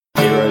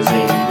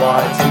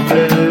white and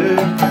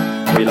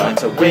blue. We like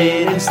to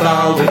win in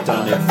style, we've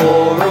done it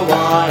for a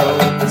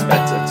while. It's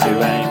better to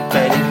aim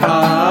very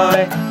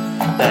high,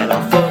 then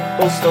our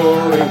football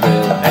story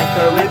will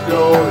echo with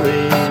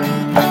glory.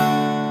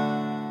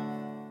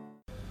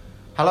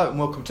 Hello and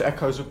welcome to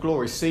Echoes of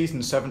Glory,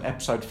 Season 7,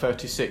 Episode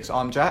 36.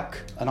 I'm Jack.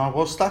 And I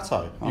was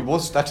Stato. You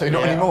was Stato,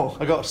 not anymore.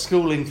 I got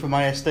schooling from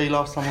ASD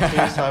last time I was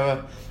here,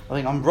 so I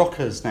think I'm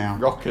Rockers now.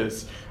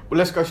 Rockers. Well,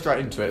 let's go straight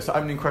into it. So,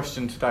 opening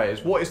question today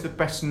is, what is the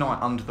best night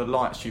under the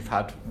lights you've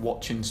had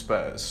watching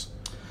Spurs?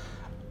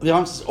 The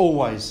answer is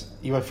always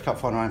UEFA Cup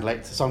final and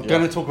elect, so I'm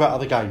going to talk about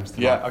other games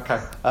tonight. Yeah, okay.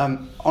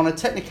 On a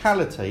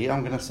technicality,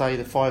 I'm going to say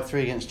the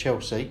 5-3 against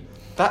Chelsea.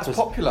 That's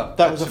popular.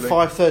 That was a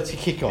 5:30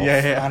 kickoff,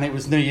 yeah. and it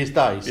was New Year's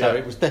Day, so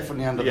it was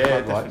definitely under the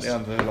floodlights. Yeah,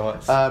 definitely under the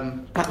lights.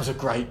 That was a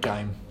great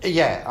game.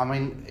 Yeah, I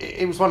mean,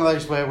 it was one of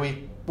those where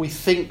we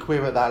think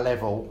we're at that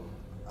level,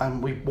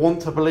 and we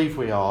want to believe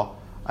we are,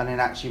 and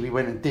then actually we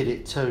went and did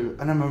it too,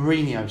 and a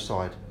Mourinho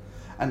side.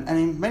 And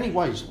in many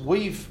ways,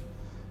 we've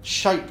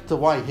shaped the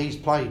way he's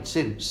played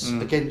since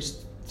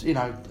against,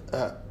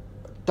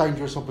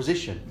 dangerous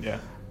opposition. Yeah.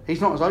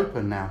 He's not as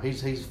open now.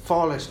 He's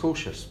far less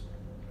cautious.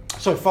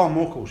 So far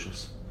more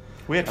cautious.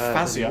 We had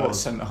Fazio at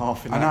centre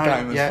half in that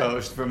game as well. It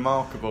was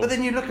remarkable. But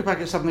then you look back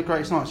at some of the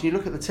greatest nights, you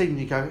look at the team and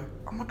you go,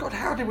 oh my God,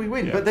 how did we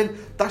win? Yeah. But then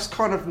that's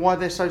kind of why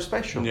they're so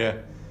special. Yeah.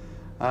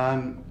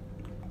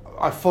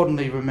 I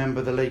fondly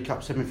remember the League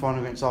Cup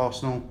semi-final against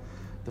Arsenal,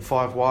 the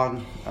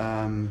 5-1.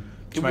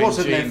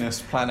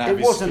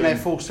 It wasn't their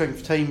full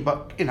strength team,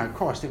 but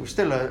Christ, it was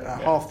still a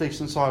half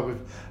decent side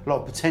with a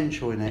lot of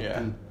potential in it.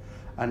 Yeah.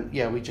 And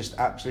we just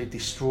absolutely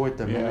destroyed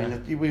them. Yeah. I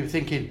mean, we were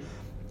thinking,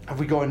 have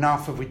we got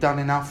enough? Have we done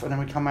enough? And then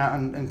we come out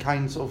and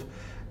Kane sort of,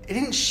 he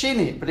didn't shin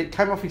it, but it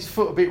came off his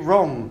foot a bit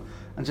wrong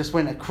and just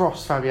went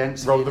across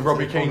Fabianski. The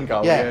Robbie Keane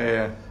goal.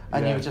 Yeah.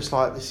 And you were just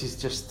like, this is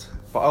just.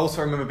 But I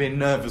also remember being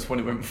nervous when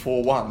it went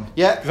 4-1.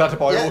 Yeah. Because I had to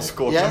buy all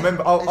scores. Yeah. I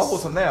remember I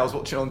wasn't there, I was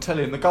watching it on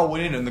telly and the goal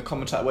went in and the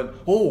commentator went,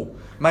 oh,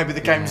 maybe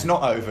the game's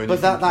not over. But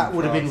that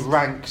would have been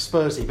rank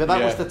Spursy. But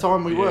that was the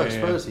time we were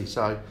Spursy.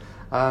 So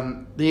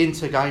the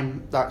Inter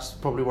game, that's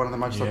probably one of the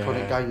most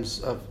iconic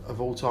games of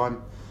all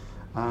time.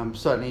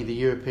 Certainly the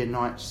European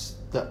nights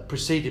that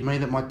preceded me,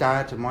 that my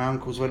dad and my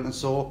uncles went and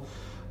saw,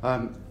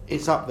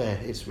 it's up there.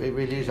 It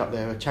really is up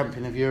there. A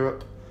champion of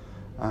Europe,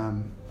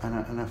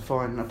 and a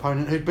fine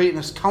opponent who'd beaten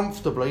us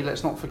comfortably.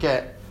 Let's not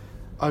forget,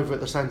 over at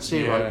the San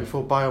Siro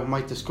before Bale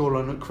made the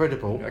scoreline look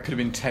credible. That could have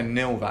been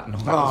 10-0 that night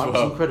as well. It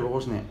was incredible,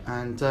 wasn't it?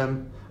 And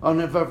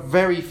on a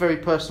very, very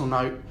personal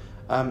note,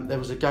 there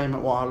was a game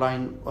at White Hart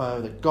Lane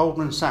that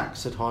Goldman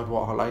Sachs had hired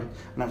White Hart Lane,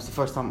 and that was the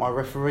first time I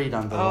refereed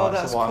under the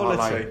lights of White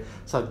Hart Lane.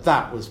 So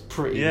that was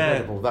pretty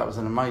incredible. That was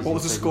an amazing. What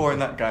was the score in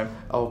that game?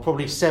 Oh,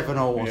 probably 7-0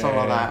 or something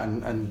like that,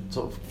 and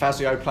sort of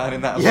Fazio playing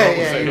in that as well.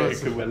 Yeah, it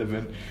could well have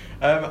been.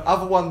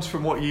 Other ones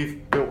from what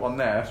you've built on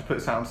there, to put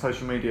this out on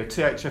social media,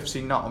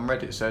 THFC Nut on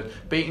Reddit said,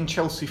 beating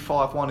Chelsea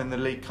 5-1 in the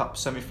League Cup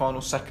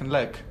semi-final second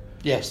leg.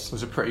 Yes.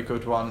 Was a pretty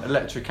good one.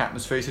 Electric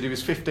atmosphere. He said he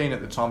was 15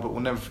 at the time, but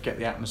we'll never forget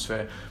the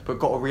atmosphere. But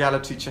got a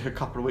reality check a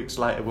couple of weeks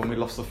later when we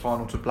lost the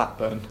final to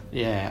Blackburn.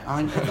 Yeah,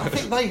 I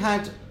think they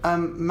had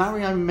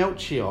Mario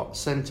Melchiot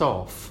sent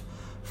off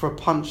for a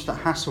punch that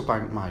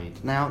Hasselbank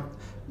made. Now,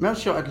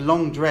 Melchiot had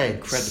long dreads.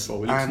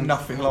 Incredible. He looks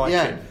nothing like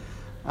him.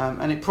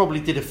 And it probably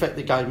did affect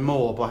the game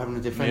more by having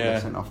a defender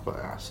sent off, but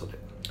I saw it.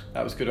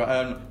 That was good.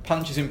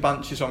 Punches in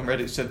Bunches on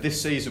Reddit said,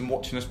 this season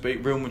watching us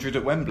beat Real Madrid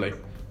at Wembley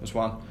was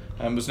one.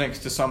 And was next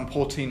to some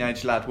poor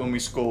teenage lad when we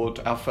scored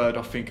our third.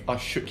 I think I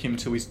shook him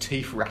till his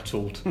teeth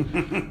rattled.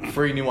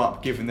 3-0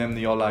 up, giving them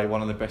the Ole,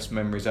 one of the best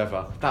memories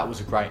ever. That was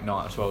a great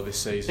night as well this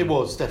season. It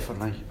was,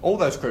 definitely. All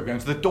those group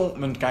games. The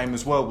Dortmund game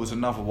as well was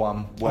another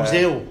one. Where I was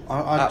ill.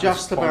 I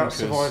just about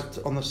survived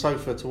on the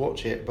sofa to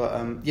watch it, but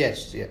of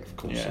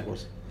course it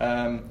was.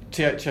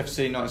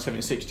 THFC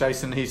 1976,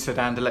 Jason, he said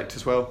and elect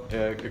as well.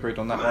 Agreed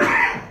on that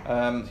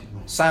one.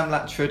 Sam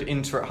Latchford,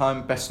 Inter at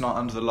home, best night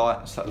under the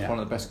lights. That was one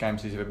of the best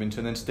games he's ever been to.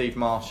 And then Steve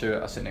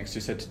Marshall, I sit next to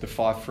you, said the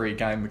 5-3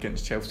 game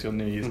against Chelsea on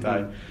New Year's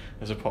Day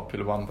as a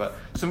popular one. But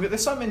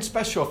there's something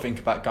special, I think,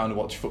 about going to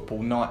watch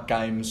football, night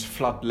games,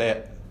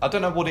 floodlit. I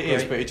don't know what it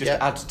is, but it just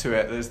adds to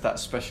it. There's that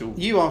special.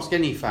 You ask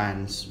any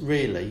fans,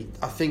 really,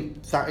 I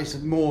think that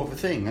is more of a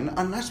thing.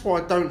 And that's why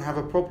I don't have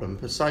a problem,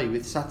 per se,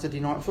 with Saturday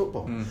night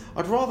football.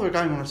 I'd rather a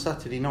game on a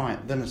Saturday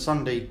night than a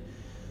Sunday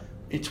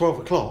at 12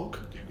 o'clock.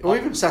 Or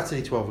even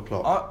Saturday 12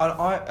 o'clock.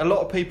 A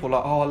lot of people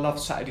are like, I love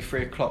Saturday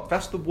 3 o'clock.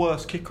 That's the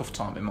worst kick-off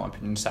time, in my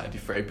opinion, Saturday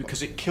 3,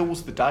 because it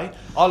kills the day.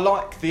 I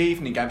like the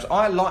evening games.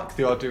 I like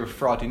the idea of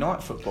Friday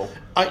night football.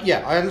 I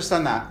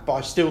understand that, but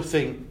I still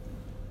think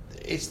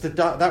it's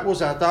that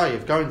was our day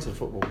of going to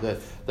football.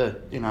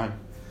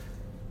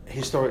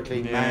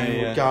 Historically,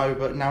 man would go,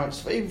 but now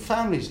it's even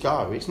families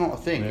go. It's not a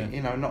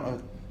thing, not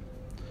a.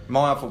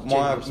 My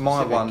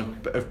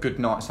one of good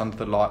nights under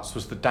the lights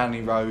was the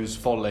Danny Rose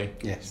volley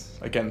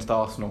against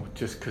Arsenal,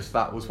 just because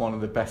that was one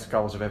of the best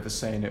goals I've ever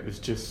seen. It was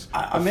just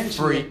a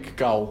freak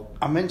goal.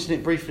 I mentioned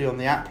it briefly on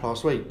the app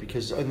last week,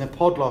 because in the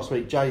pod last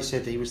week, Jay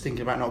said he was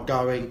thinking about not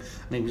going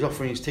and he was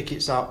offering his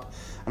tickets up.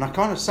 And I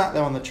kind of sat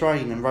there on the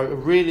train and wrote a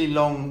really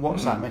long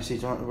WhatsApp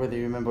message, I don't know whether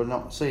you remember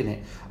not seeing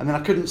it. And then I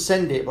couldn't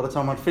send it by the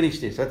time I'd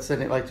finished it, so I had to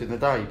send it later in the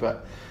day.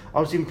 But I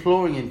was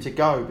imploring him to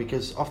go,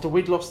 because after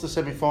we'd lost the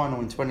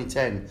semi-final in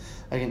 2010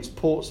 against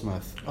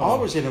Portsmouth, I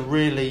was in a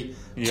really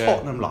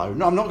Tottenham low.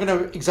 No, I'm not going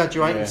to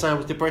exaggerate and say I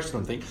was depressed or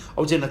anything.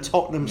 I was in a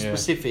Tottenham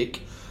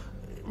specific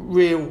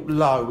real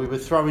low. We were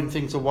throwing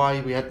things away,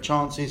 we had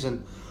chances,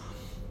 and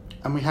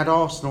we had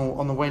Arsenal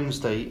on the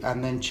Wednesday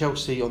and then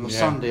Chelsea on the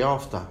Sunday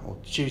after, or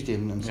Tuesday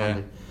and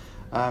Sunday.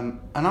 And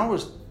I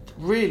was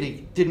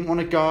really didn't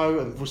want to go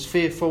and was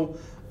fearful.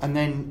 And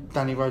then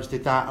Danny Rose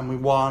did that and we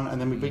won, and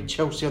then we beat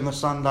Chelsea on the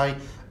Sunday,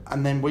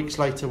 and then weeks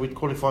later we'd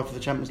qualified for the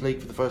Champions League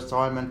for the first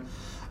time,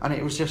 and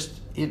it was just,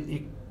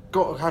 you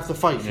got to have the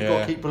faith, you've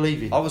got to keep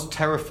believing. I was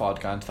terrified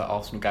going to that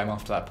Arsenal game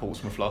after that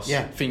Portsmouth loss,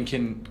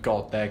 thinking,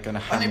 God, they're going to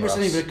hammer us. And it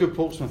wasn't even a good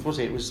Portsmouth, was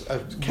it? It was a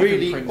Kevin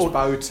really... Prince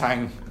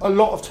Boateng. A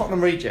lot of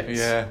Tottenham rejects.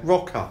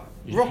 Rocker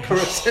at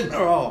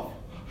centre-half.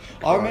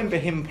 I remember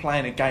him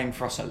playing a game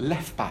for us at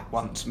left-back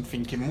once and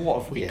thinking,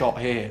 what have we got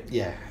here?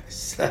 Yeah.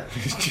 It's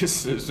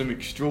just some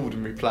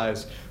extraordinary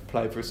players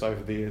played for us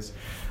over the years.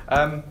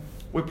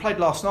 We played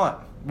last night,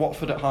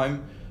 Watford at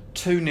home,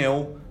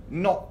 2-0.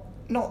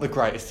 Not the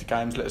greatest of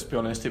games, let's be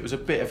honest. It was a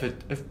bit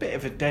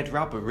of a dead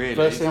rubber, really.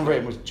 First thing I've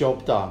written was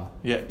job done.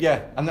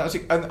 Yeah, and that was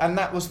it. And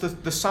that was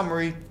the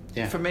summary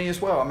for me as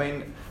well. I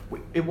mean,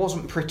 it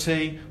wasn't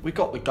pretty. We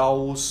got the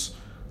goals.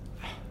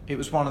 It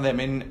was one of them.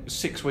 In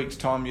 6 weeks'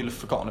 time, you'll have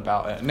forgotten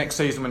about it. Next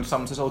season, when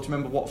someone says, "Oh, do you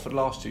remember Watford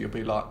last year?" You'll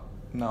be like,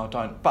 "No, I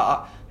don't."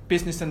 But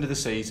business end of the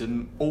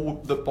season,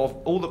 all that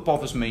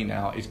bothers me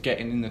now is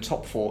getting in the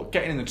top 4,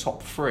 getting in the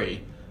top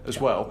 3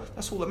 as well.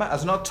 That's all that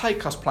matters. And I'd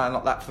take us playing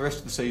like that for the rest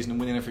of the season and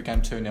winning every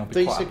game 2-0. I'll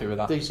be quite happy with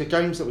that. These are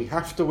games that we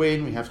have to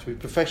win. We have to be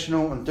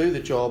professional and do the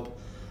job.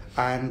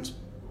 And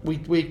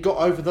we got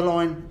over the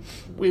line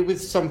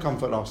with some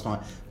comfort last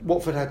night.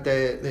 Watford had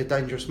their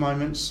dangerous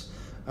moments.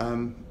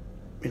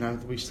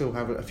 We still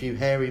have a few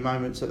hairy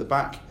moments at the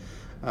back.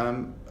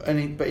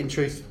 But in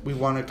truth, we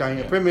won a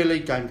Premier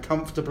League game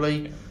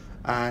comfortably,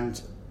 and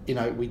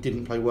we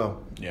didn't play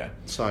well. Yeah.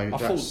 So I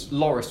thought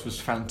Lloris was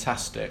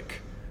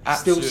fantastic.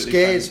 Still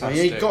scares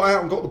me. He got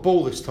out and got the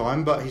ball this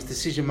time, but his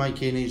decision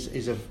making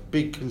is a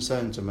big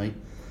concern to me.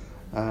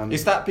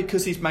 Is that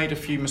because he's made a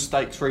few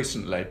mistakes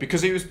recently?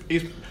 Because he was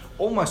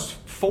almost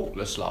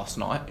faultless last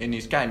night in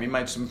his game. He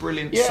made some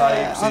brilliant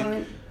saves.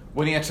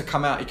 When he had to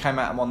come out, he came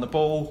out and won the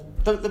ball.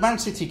 The Man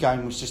City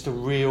game was just a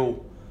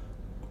real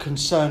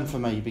concern for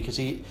me, because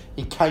he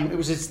came. It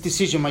was his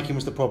decision making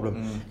was the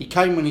problem. He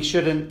came when he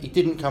shouldn't. He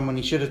didn't come when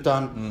he should have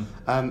done.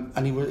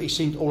 And he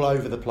seemed all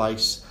over the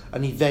place.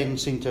 And he then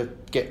seemed to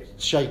get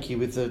shaky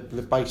with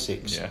the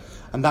basics. Yeah.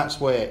 And that's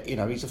where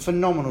he's a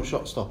phenomenal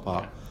shot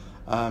stopper.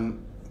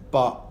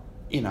 But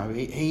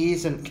he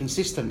isn't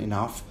consistent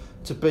enough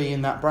to be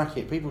in that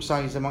bracket. People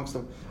say he's amongst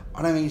them.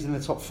 I don't think he's in the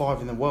top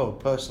 5 in the world,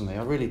 personally.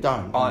 I really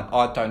don't.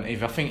 I don't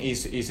either. I think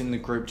he's in the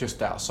group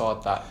just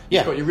outside that.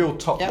 You've got your real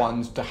top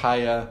ones, De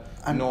Gea,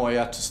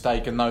 Neuer, Ter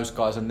Stegen, those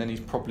guys, and then he's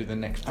probably the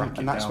next bracket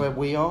and that's down. where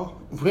we are.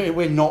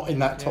 We're not in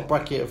that top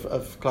bracket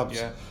of clubs.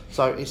 Yeah.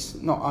 So it's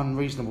not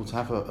unreasonable to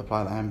have a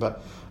play at the hand.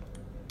 But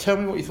tell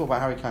me what you thought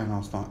about Harry Kane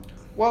last night.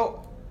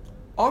 Well,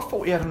 I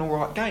thought he had an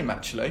alright game,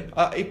 actually.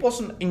 It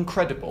wasn't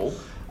incredible.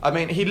 I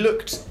mean, he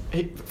looked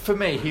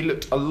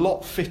a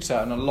lot fitter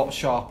and a lot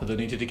sharper than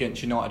he did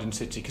against United and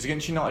City. Because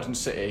against United and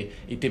City,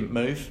 he didn't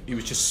move. He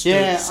was just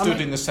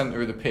stood in the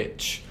centre of the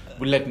pitch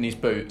with lead in his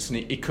boots, and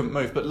he couldn't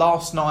move. But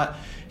last night,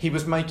 he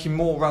was making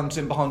more runs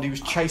in behind. He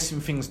was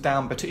chasing things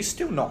down, but he's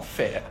still not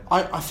fit.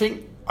 I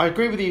think I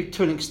agree with you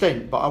to an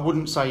extent, but I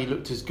wouldn't say he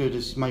looked as good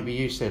as maybe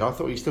you said. I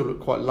thought he still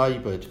looked quite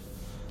laboured.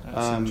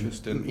 That's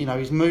interesting.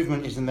 His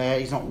movement isn't there.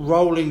 He's not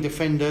rolling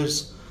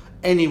defenders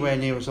anywhere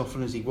near as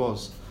often as he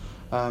was.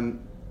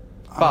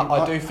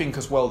 I do think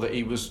as well that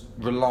he was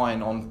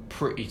relying on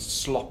pretty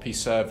sloppy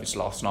service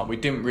last night. We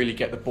didn't really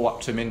get the ball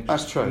up to him in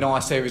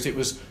nice areas. It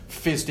was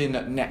fizzed in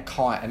at neck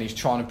height, and he's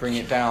trying to bring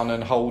it down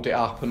and hold it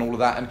up and all of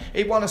that. And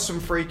he won us some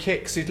free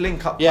kicks. His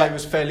link-up play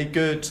was fairly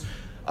good.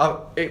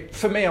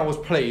 For me, I was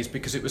pleased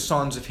because it was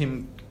signs of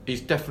him.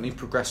 He's definitely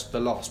progressed the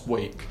last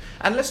week.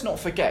 And let's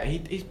not forget,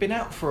 he's been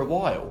out for a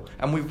while,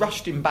 and we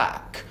rushed him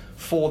back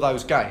for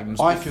those games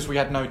because we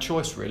had no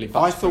choice really. But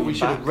I thought we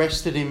should have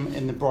rested him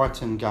in the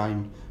Brighton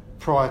game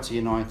prior to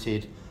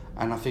United,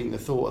 and I think the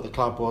thought of the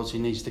club was he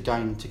needs the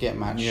game to get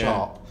match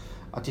sharp.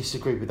 I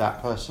disagree with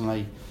that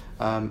personally.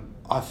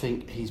 I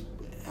think he's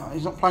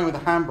not playing with a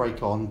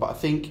handbrake on, but I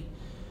think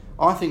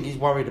he's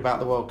worried about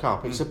the World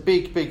Cup. It's a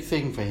big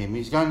thing for him.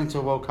 He's going into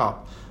a World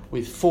Cup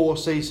with 4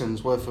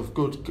 seasons worth of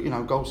good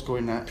goal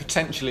scoring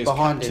potentially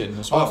behind captain him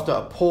as well. After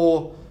a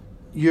poor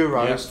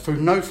Euros through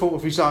no fault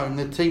of his own.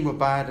 The team were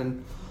bad,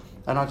 and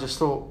I just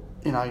thought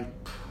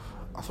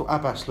I thought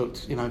Abbas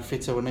looked,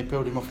 fitter when they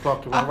peeled him off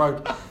Clerkenwell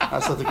Road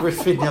outside the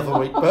Griffin the other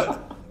week.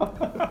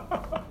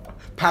 But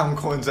pound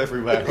coins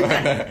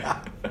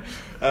everywhere.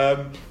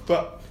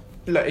 But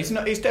look,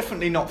 he's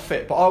definitely not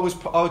fit. But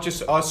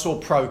I saw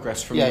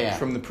progress from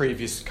the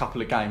previous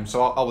couple of games,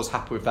 so I was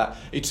happy with that.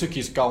 He took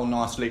his goal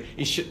nicely.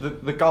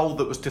 The goal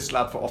that was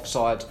disallowed for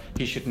offside,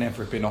 he should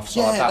never have been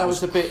offside. Yeah, that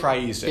was a bit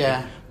crazy.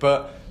 Yeah.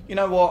 But you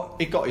know what?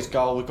 He got his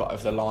goal. We got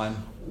over the line.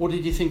 What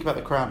did you think about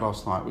the crowd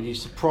last night? Were you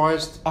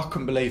surprised? I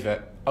couldn't believe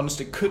it.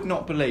 Honestly, could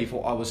not believe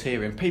what I was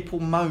hearing. People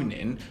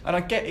moaning, and I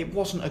get it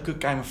wasn't a good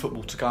game of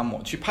football to go and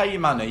watch. You pay your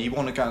money, you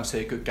want to go and see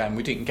a good game.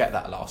 We didn't get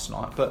that last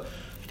night, but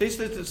these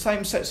are the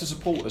same sets of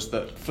supporters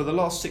that for the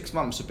last 6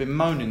 months have been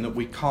moaning that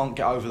we can't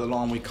get over the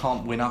line, we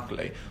can't win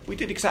ugly. We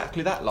did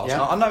exactly that last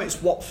night. I know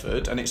it's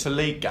Watford and it's a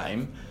league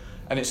game,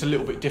 and it's a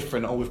little bit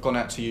different. We've gone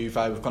out to Juve,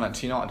 we've gone out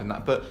to United and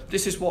that. But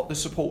this is what the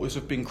supporters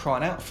have been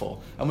crying out for.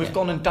 And we've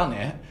gone and done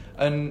it,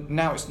 and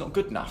now it's not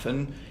good enough.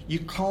 And you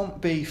can't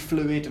be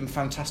fluid and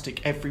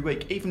fantastic every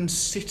week. Even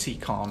City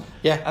can't.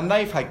 Yeah. And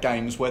they've had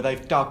games where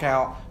they've dug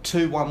out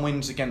 2-1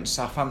 wins against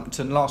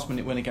Southampton,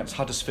 last-minute win against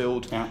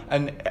Huddersfield. Yeah.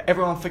 And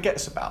everyone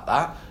forgets about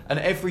that. And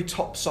every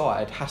top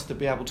side has to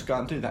be able to go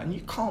and do that. And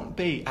you can't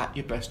be at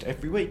your best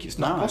every week. It's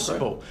not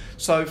possible.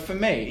 So for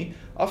me,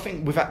 I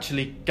think we've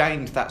actually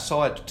gained that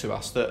side to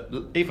us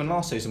that even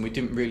last season we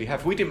didn't really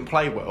have. We didn't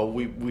play well.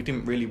 We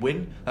didn't really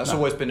win. That's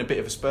always been a bit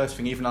of a Spurs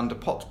thing, even under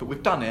Poch. But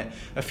we've done it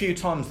a few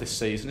times this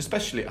season,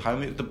 especially at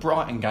home. The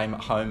Brighton game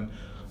at home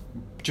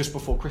just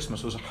before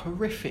Christmas was a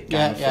horrific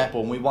game of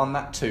football, and we won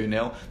that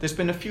 2-0. There's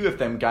been a few of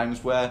them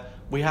games where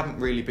we haven't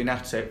really been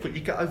at it, but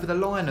you get over the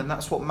line, and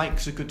that's what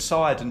makes a good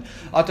side. And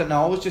I don't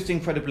know, I was just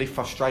incredibly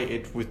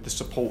frustrated with the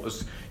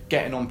supporters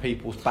getting on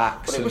people's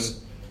backs.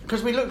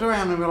 Because we looked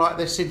around and we were like,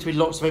 there seem to be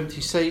lots of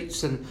empty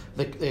seats, and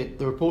the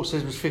report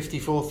says it was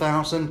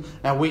 54,000.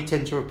 Now we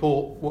tend to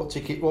report what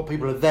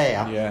people are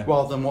there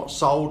rather than what's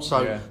sold,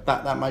 so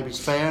that maybe is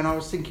fair. And I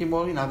was thinking,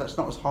 well, that's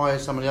not as high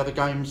as some of the other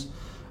games.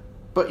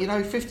 But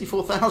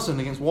 54,000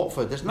 against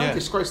Watford, there's no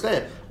disgrace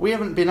there. We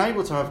haven't been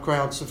able to have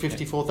crowds of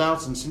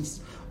 54,000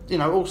 since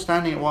all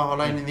standing at Whitehall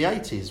Lane in the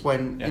 80s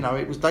when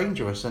it was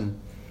dangerous, and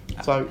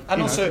so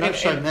also no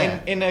shame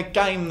there. In a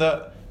game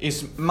that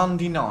is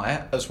Monday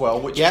night as well,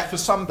 which for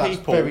some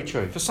people, very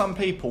true. For some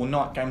people,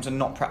 night games are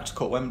not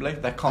practical at Wembley.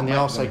 They can't. And they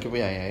are so good.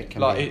 It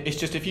can be. It's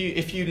just if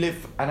you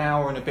live an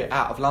hour and a bit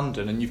out of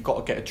London and you've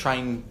got to get a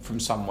train from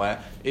somewhere,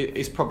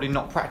 it's probably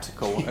not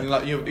practical,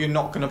 and you're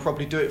not going to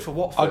probably do it for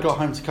Watford. I got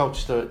home to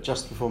Colchester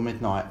just before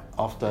midnight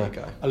after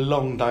a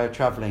long day of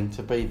travelling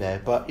to be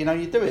there, but you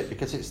do it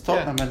because it's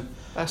Tottenham, and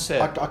that's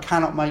it. I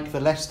cannot make the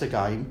Leicester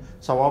game,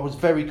 so I was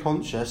very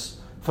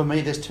conscious. For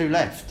me, there's 2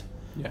 left.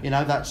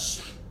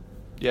 That's.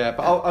 Yeah,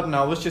 but I don't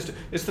know.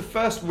 It's the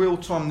first real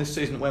time this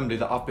season at Wembley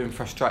that I've been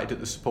frustrated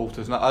at the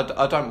supporters, and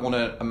I don't want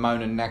to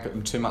moan and nag at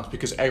them too much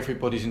because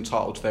everybody's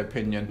entitled to their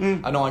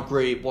opinion. And I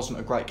agree, it wasn't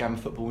a great game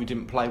of football. We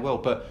didn't play well,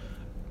 but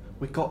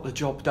we got the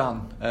job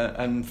done.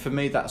 And for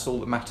me, that's all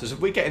that matters.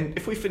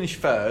 If we finish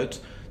third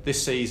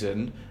this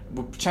season,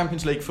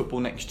 Champions League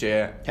football next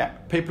year,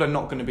 people are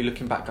not going to be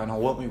looking back going,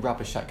 weren't we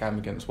rubbish that game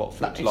against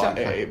Watford? No,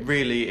 exactly.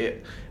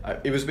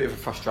 It was a bit of a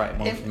frustrating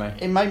one for me.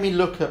 It made me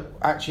look at,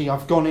 actually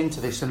I've gone into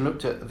this and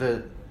looked at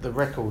the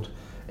record.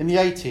 In the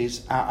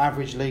 80s, our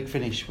average league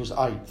finish was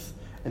 8th.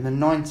 In the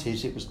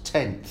 90s, it was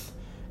 10th.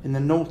 In the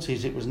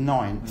noughties, it was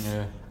 9th.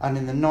 Yeah.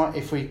 And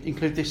if we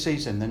include this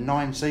season, the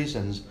 9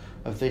 seasons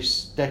of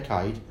this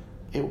decade,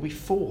 it will be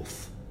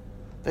 4th.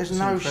 There's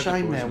no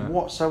shame there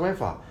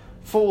whatsoever.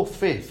 4th,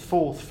 5th,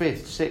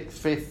 6th,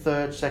 5th,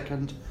 3rd,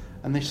 2nd,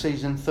 and this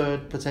season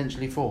 3rd,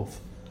 potentially 4th.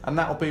 And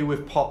that'll be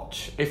with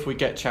Poch, if we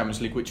get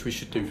Champions League, which we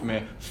should do from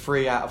here.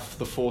 3 out of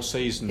the 4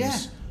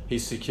 seasons,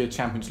 he's secured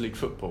Champions League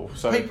football.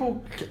 So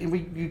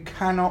you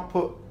cannot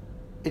put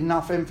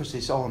enough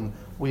emphasis on,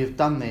 we have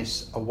done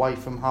this away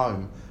from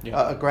home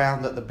at a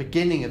ground at the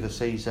beginning of the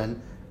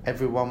season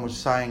everyone was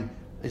saying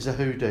is a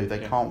hoodoo, they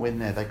can't win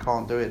there, they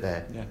can't do it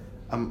there.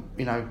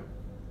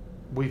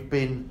 We've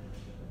been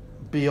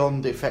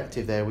beyond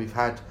effective there. We've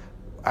had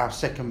our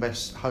second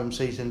best home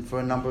season for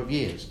a number of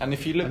years. And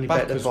if you look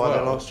back as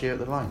well, last year at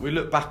the Lane. We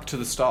look back to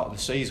the start of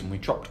the season, we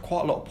dropped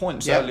quite a lot of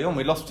points early on.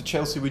 We lost to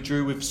Chelsea, we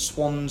drew with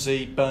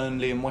Swansea,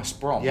 Burnley and West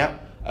Brom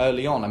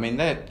early on. I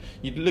mean,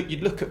 you'd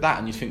look at that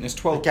and you'd think there's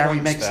 12 Gary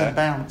points there. Megson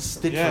bounce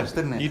did for us,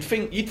 didn't it?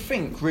 You'd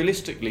think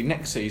realistically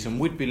next season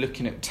we'd be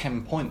looking at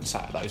 10 points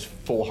out of those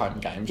 4 home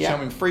games. Yeah.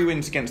 So, 3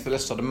 wins against the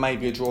Leicester side and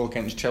maybe a draw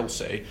against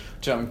Chelsea.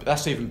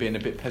 That's even being a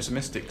bit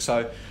pessimistic.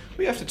 So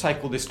we have to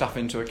take all this stuff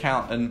into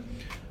account, and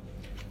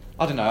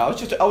I don't know. I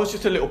was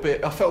just a little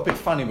bit. I felt a bit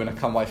funny when I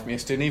come away from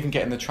yesterday, and even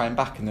getting the train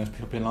back, and there's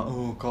people being like,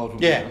 "Oh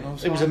God."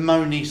 It was a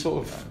moany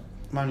sort of.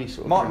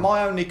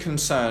 My only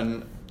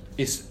concern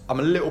is I'm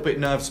a little bit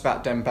nervous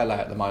about Dembele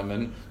at the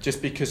moment,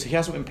 just because he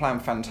hasn't been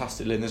playing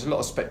fantastically, and there's a lot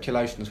of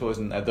speculation as well,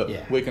 isn't there,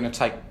 that we're going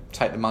to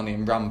take the money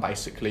and run.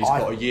 Basically, he's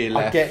got a year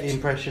left. I get the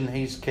impression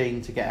he's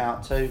keen to get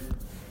out too.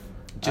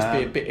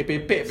 It'd be a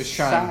bit of a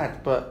shame.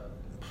 Sad, but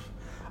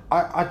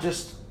I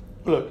just.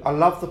 look, I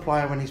love the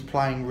player when he's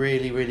playing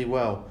really, really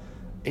well.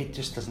 It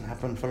just doesn't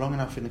happen for long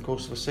enough in the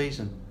course of a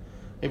season.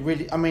 It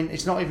really, I mean,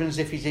 it's not even as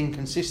if he's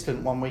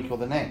inconsistent one week or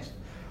the next.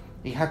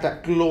 He had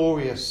that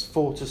glorious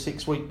 4 to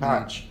 6 week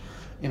patch,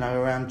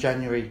 around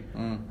January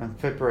and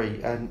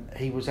February, and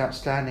he was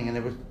outstanding, and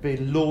it was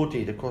being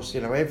lauded across,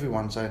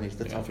 everyone saying he's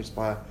the toughest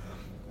player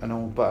and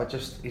all. But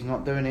he's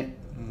not doing it.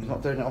 He's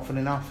not doing it often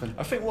enough. And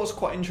I think what's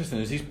quite interesting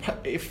is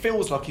it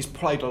feels like he's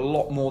played a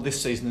lot more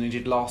this season than he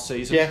did last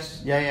season.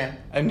 Yes, yeah.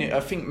 And I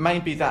think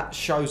maybe that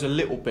shows a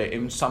little bit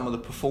in some of the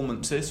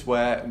performances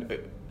where,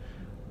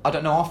 I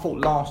don't know, I thought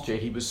last year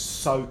he was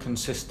so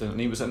consistent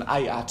and he was an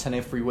 8 out of 10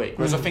 every week.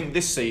 Whereas I think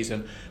this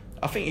season,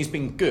 I think he's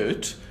been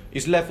good.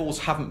 His levels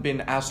haven't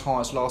been as high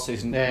as last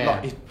season.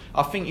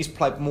 I think he's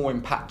played more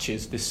in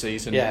patches this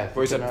season. Yeah,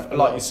 whereas,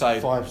 like you say,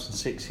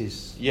 5s and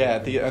 6s. Yeah,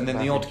 and then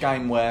the odd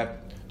game where,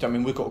 I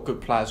mean, we've got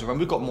good players around.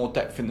 We've got more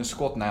depth in the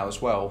squad now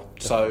as well.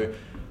 So,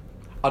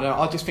 I don't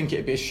know. I just think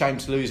it'd be a shame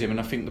to lose him. And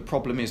I think the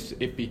problem is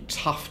it'd be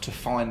tough to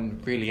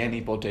find really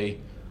anybody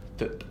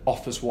that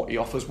offers what he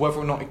offers. Whether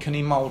or not can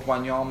he mould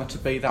Wanyama to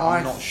be that,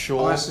 I'm not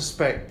sure. I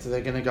suspect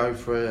they're going to go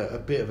for a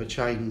bit of a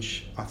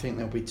change. I think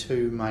there'll be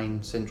 2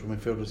 main central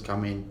midfielders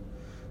come in.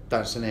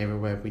 That's an area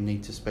where we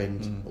need to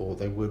spend, or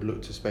they would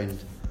look to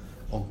spend,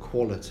 on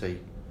quality.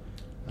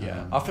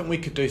 Yeah, I think we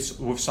could do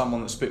with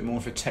someone that's a bit more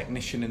of a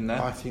technician in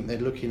there. I think they're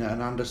looking at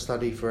an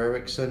understudy for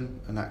Ericsson,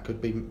 and that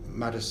could be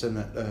Maddison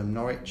at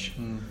Norwich,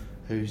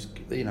 who's,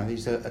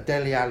 he's a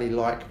Dele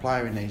Alli-like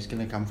player in there. He's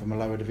going to come from a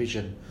lower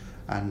division,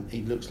 and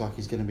he looks like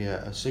he's going to be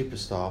a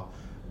superstar,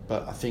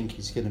 but I think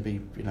he's going to be,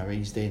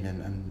 eased in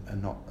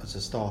and not as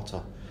a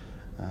starter.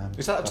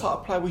 Is that the type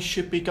of player we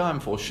should be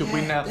going for? Should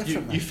we now?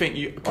 Definitely. You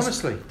think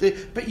honestly,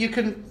 but you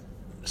can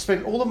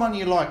spend all the money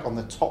you like on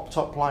the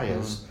top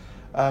players.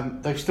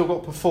 They've still got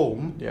to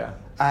perform,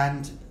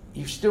 and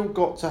you've still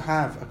got to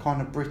have a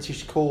kind of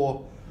British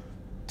core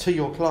to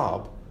your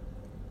club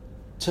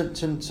to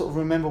sort of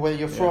remember where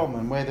you're from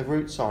and where the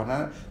roots are.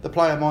 Now, the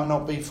player might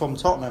not be from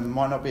Tottenham,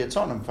 might not be a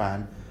Tottenham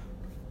fan,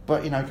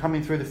 but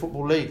coming through the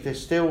Football League,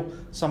 there's still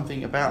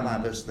something about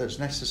that that's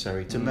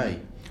necessary to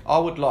me. I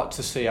would like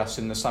to see us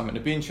in the summit.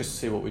 It'd be interesting to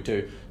see what we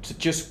do, to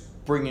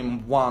just bring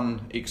in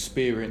one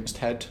experienced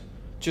head.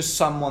 Just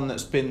someone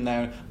that's been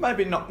there,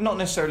 maybe not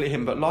necessarily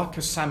him, but like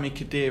a Sami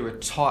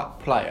Khedira type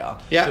player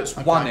that's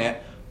won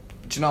it.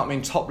 Do you know what I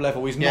mean? Top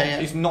level.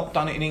 He's not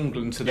done it in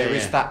England, so there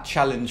is that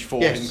challenge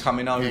for him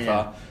coming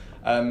over.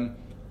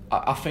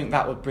 I think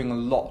that would bring a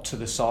lot to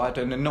the side,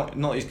 and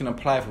not he's going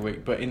to play every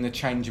week, but in the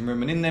changing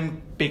room and in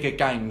them bigger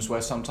games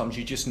where sometimes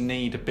you just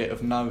need a bit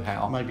of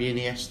know-how. Maybe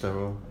Iniesta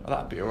or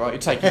that'd be all right.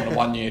 You'd take him on a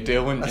 1 year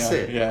deal, wouldn't you? That's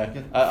it. Yeah.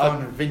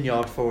 Find a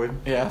vineyard for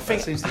him. Yeah, I think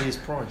that seems to be his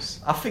price.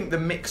 I think the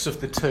mix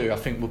of the two,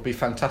 would be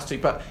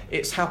fantastic. But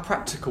it's how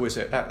practical is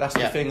it? That's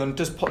the thing. And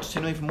does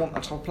Pochettino even want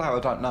that type of player? I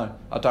don't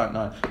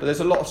know. But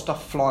there's a lot of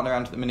stuff flying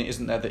around at the minute,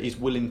 isn't there? That he's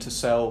willing to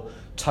sell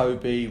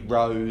Toby,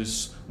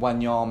 Rose,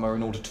 Wanyama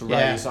in order to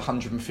raise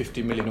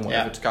 150 million or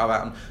whatever to go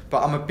out.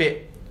 But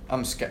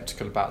I'm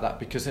sceptical about that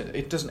because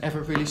it doesn't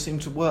ever really seem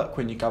to work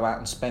when you go out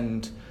and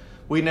spend.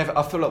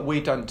 I feel like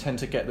we don't tend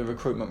to get the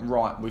recruitment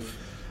right with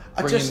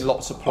bringing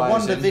lots of players. I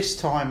wonder in. This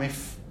time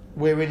if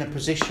we're in a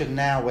position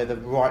now where the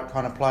right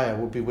kind of player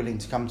would be willing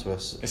to come to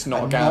us. It's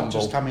not a gamble. Not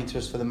just coming to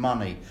us for the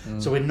money.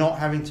 So we're not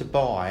having to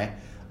buy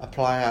a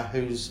player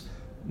who's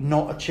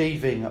not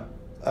achieving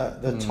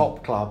the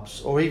top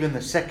clubs or even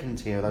the second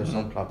tier of those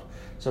top clubs.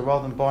 So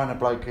rather than buying a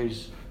bloke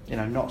who's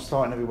not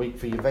starting every week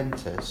for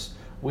Juventus,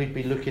 we'd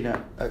be looking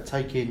at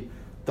taking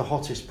the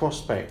hottest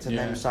prospect and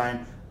then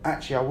saying,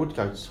 actually, I would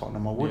go to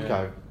Tottenham. I would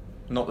go.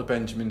 Not the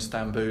Benjamin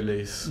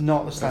Stamboulis.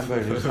 Not the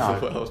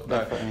Stamboulis,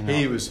 no.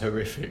 He was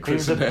horrific,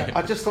 wasn't he?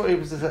 I just thought he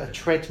was a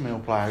treadmill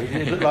player.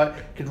 He looked like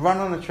he could run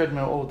on a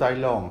treadmill all day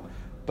long,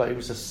 but he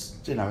was a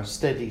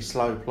steady,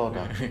 slow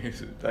plodder.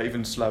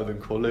 Even slower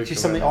than Corluka. Which is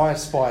something I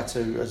aspire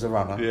to as a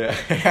runner.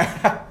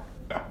 Yeah.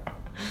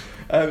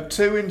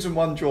 2 wins and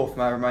 1 draw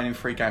from our remaining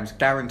 3 games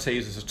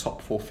guarantees us a top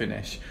 4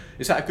 finish.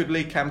 Is that a good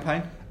league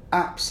campaign?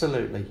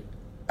 Absolutely.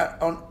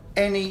 On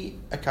any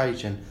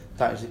occasion,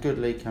 that is a good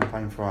league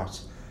campaign for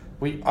us.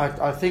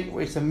 I think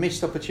it's a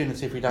missed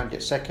opportunity if we don't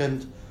get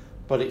second,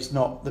 but it's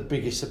not the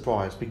biggest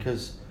surprise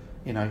because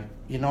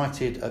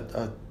United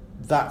are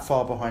that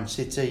far behind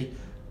City.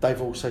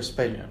 They've also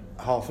spent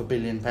 £500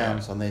 million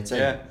on their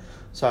team,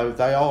 so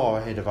they are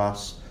ahead of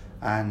us.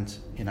 And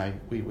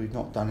we've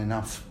not done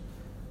enough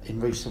in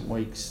recent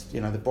weeks. The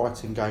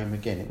Brighton game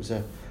again. It was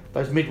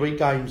those midweek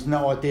games,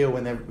 no ideal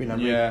when they're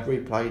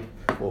replayed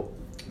or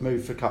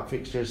moved for cup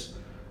fixtures,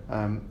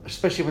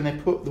 especially when they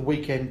put the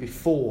weekend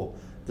before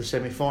the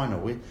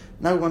semi-final.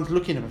 No one's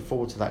looking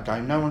forward to that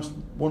game. No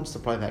one wants to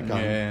play that game.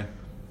 Yeah.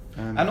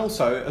 And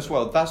also, as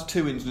well, that's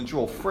 2 wins and a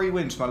draw. 3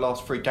 wins from our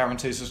last 3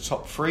 guarantees us a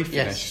top 3 finish.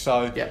 Yes.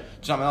 So, do you know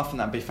what I mean? I think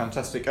that'd be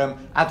fantastic.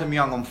 Adam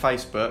Young on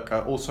Facebook,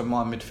 also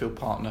my midfield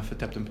partner for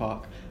Debden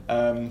Park,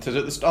 So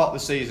at the start of the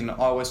season, I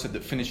always said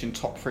that finishing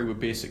top 3 would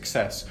be a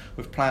success,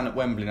 with playing at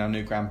Wembley and our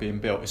new ground being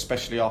built,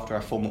 especially after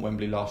our form at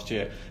Wembley last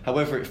year.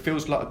 However, it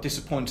feels like a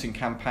disappointing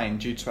campaign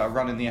due to our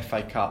run in the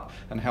FA Cup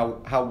and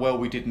how well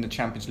we did in the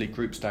Champions League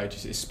group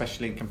stages,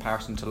 especially in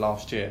comparison to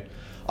last year.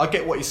 I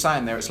get what you're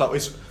saying there. It's like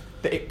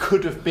that it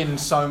could have been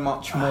so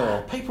much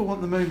more. People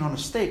want the moon on a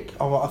stick.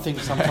 Oh, I think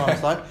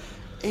sometimes though,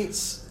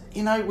 it's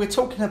we're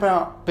talking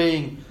about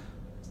being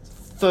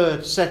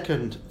third,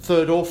 second,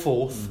 third or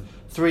fourth,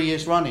 3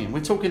 years running. We're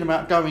talking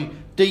about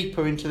going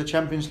deeper into the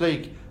Champions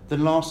League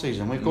than last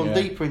season. We've gone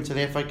deeper into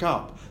the FA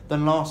Cup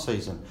than last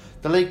season.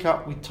 The League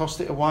Cup, we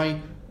tossed it away.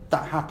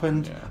 That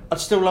happened. Yeah. I'd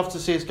still love to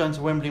see us going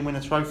to Wembley and win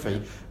a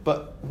trophy.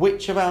 But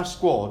which of our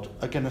squad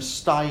are going to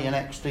stay an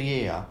extra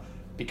year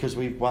because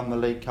we've won the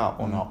League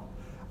Cup or not?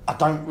 I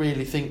don't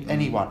really think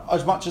anyone.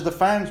 As much as the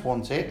fans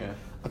want it,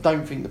 I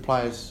don't think the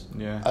players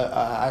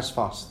are as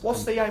fussed.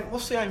 What's the aim?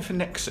 What's the aim for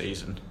next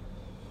season?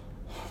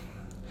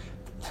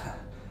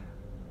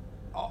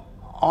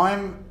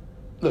 I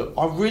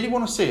really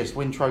want to see us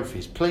win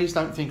trophies. Please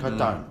don't think I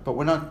don't. But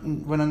when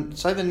I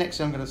say the next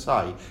thing I'm going to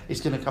say,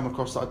 it's going to come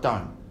across that I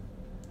don't.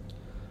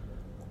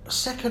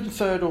 Second,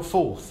 third, or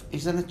fourth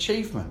is an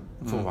achievement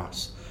for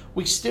us.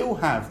 We still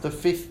have the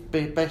fifth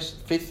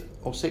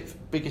or sixth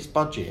biggest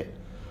budget,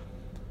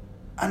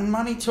 and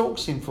money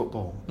talks in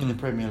football in the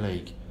Premier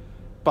League.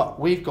 But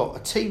we've got a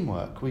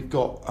teamwork. We've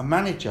got a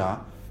manager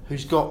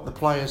who's got the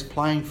players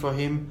playing for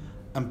him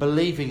and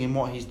believing in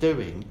what he's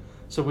doing.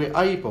 So we're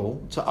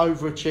able to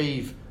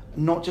overachieve,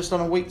 not just on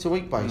a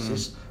week-to-week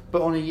basis,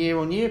 but on a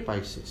year-on-year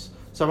basis.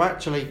 So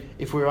actually,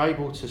 if we're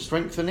able to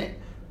strengthen it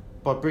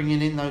by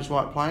bringing in those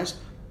right players,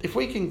 if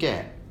we can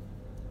get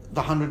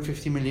the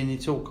 150 million you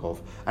talk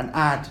of and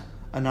add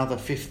another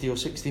 50 or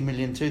 60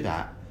 million to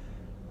that,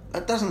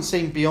 that doesn't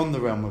seem beyond the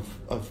realm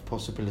of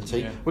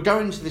possibility. Yeah. We're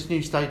going into this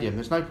new stadium.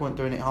 There's no point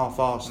doing it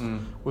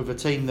half-assed with a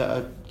team that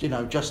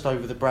are, just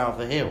over the brow of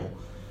the hill.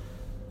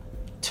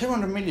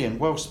 200 million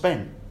well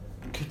spent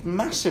could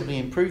massively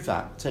improve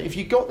that. So if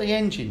you got the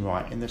engine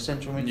right in the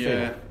central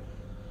midfield,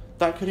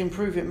 that could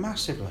improve it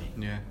massively.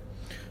 Yeah,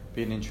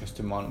 be an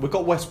interesting one. We've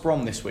got West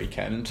Brom this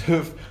weekend, who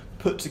have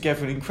put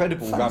together an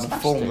incredible run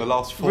of form the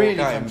last 4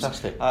 games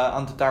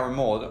under Darren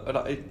Moore.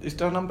 He's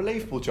done an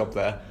unbelievable job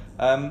there.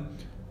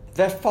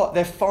 They're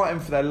fighting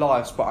for their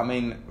lives, but I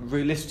mean,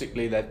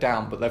 realistically, they're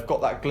down. But they've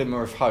got that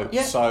glimmer of hope.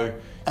 Yeah. So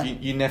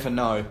you never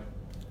know.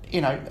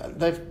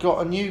 They've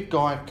got a new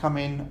guy come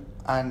in,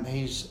 and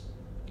he's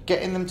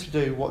getting them to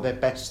do what they're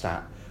best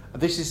at.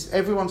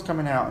 Everyone's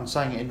coming out and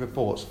saying it in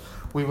reports.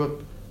 They're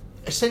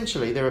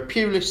a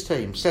Pulis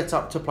team set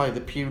up to play the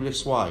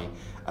Pulis way,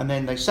 and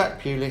then they sack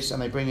Pulis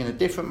and they bring in a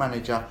different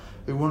manager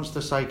who wants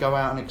to say go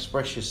out and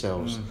express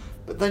yourselves.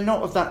 But they're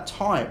not of that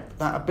type,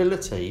 that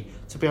ability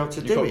to be able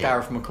to do it. You've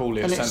got Gareth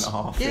McCauley as centre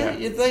half.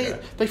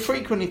 They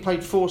frequently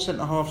played 4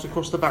 centre halves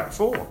across the back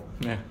 4.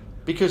 Yeah.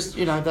 Because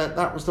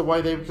that was the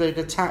way they'd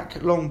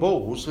attack long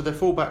balls with their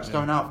fullbacks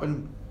going up.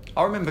 And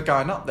I remember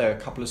going up there a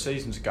couple of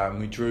seasons ago and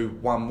we drew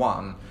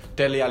 1-1.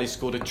 Dele Alli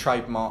scored a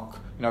trademark,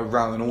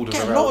 round and order.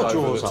 A lot of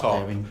draws up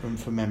there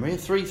from memory.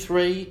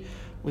 3-3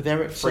 with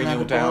Ericsson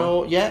 3-0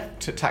 down.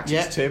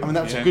 Tactics Tim. I mean,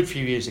 that was a good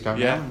few years ago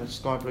now, the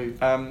Sky Blue.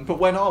 But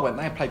when I went,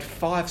 they played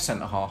 5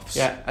 centre halves.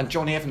 Yeah. And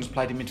Johnny Evans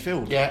played in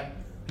midfield. Yeah.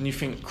 And you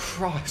think,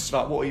 Christ,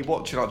 what are you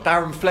watching?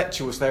 Darren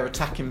Fletcher was their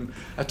attacking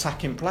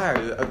player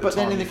at the time. But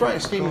then in the greater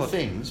scheme of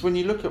things, when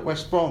you look at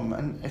West Brom,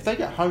 and if they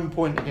get home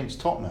point against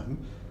Tottenham,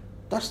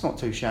 that's not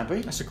too shabby.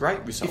 That's a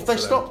great result. If they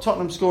stop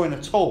Tottenham scoring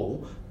at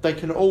all, they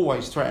can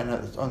always threaten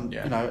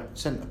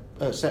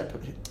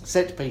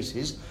set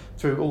pieces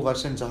through all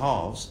those centre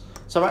halves.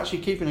 So actually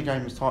keeping the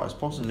game as tight as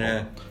possible.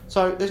 Yeah.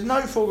 So there's no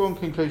foregone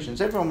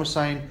conclusions. Everyone was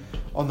saying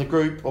on the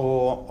group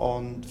or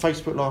on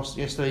Facebook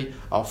yesterday,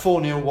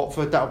 4-0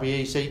 Watford, that'll be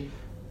easy.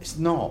 It's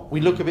not. We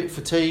look a bit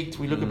fatigued.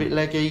 We look a bit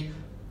leggy.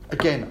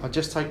 Again, I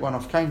just take one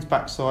off Kane's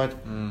backside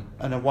and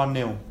a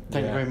 1-0.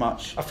 Thank you very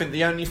much. I think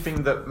the only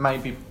thing that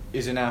maybe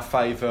is in our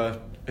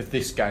favour of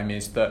this game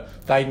is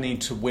that they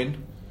need to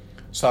win.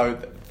 So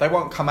they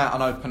won't come out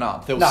and open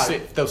up.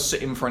 They'll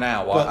sit in for an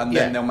hour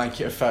then they'll make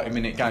it a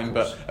 30-minute game.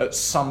 But at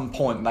some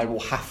point they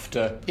will have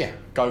to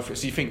go for it.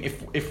 So you think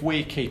if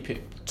we keep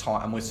it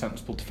tight and we're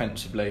sensible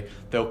defensively,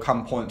 there'll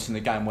come points in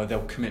the game where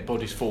they'll commit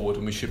bodies forward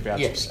and we should be able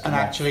to. Yes, and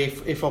actually,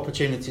 if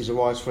opportunities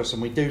arise for us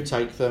and we do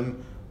take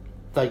them,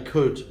 they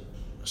could,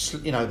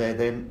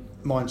 their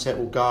mindset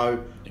will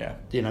go. Yeah.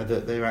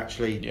 That they're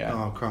actually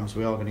crumbs.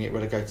 We are going to get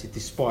relegated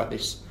despite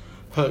this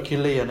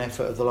Herculean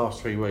effort of the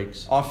last 3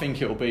 weeks. I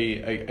think it'll be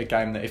a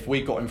game that if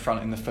we got in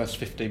front in the first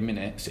 15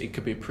 minutes, it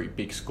could be a pretty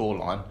big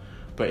scoreline.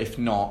 But if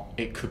not,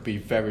 it could be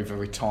very,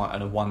 very tight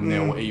and a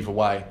 1-0 either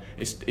way.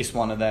 It's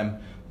one of them.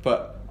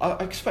 But I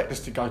expect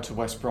us to go to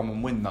West Brom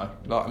and win, though.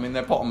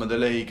 They're bottom of the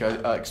league.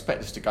 I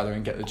expect us to go there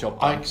and get the job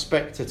done. I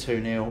expect a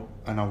 2-0,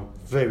 and I'll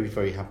very,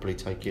 very happily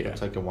take it. I'll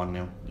take a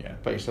 1-0. Yeah.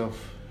 But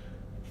yourself?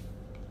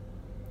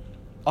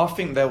 I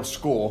think they'll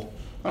score.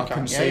 I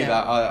can see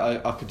that.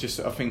 I could just.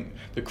 I think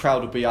the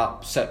crowd will be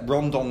upset.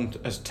 Rondon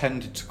has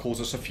tended to cause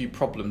us a few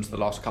problems the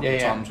last couple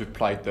of times we've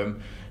played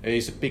them.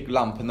 It's a big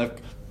lump, and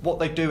what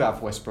they do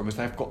have, West Brom, is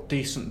they've got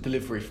decent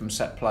delivery from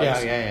set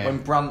plays. When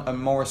Brunt and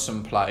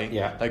Morrison play,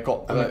 they've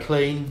got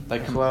McLean. They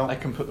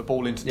can put the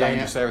ball into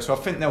dangerous areas. So I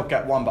think they'll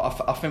get one,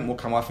 but I think we'll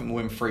come. I think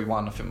we'll win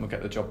 3-1. I think we'll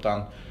get the job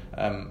done,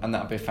 and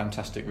that'll be a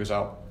fantastic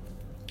result.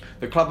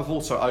 The club have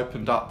also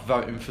opened up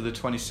voting for the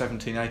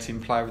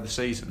 2017-18 Player of the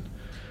Season.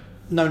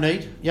 No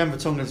need. Jan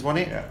Vertonghen's won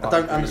it. I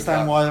don't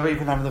understand why they're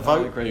even having the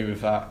vote. I agree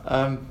with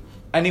that.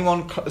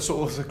 Anyone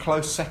sort of a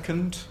close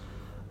second?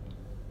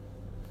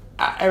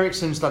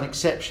 Eriksen's done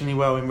exceptionally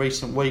well in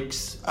recent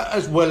weeks,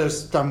 as well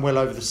as done well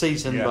over the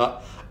season,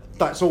 but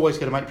that's always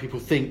going to make people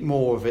think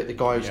more of it, the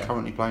guy who's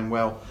currently playing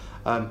well.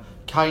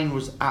 Kane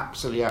was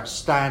absolutely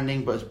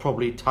outstanding, but has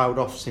probably tailed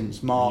off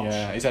since March.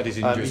 Yeah, he's had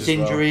his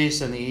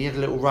injuries and he had a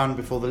little run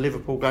before the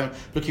Liverpool game.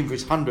 Looking for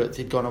his 100th,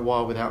 he'd gone a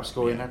while without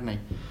scoring, hadn't he?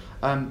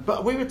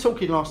 But we were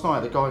talking last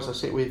night, the guys I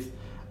sit with,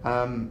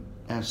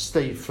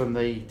 Steve from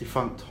the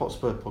defunct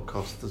Hotspur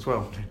podcast as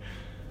well.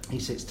 He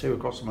sits 2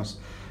 across from us.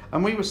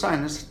 And we were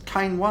saying this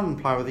Kane won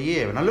Player of the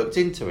Year, and I looked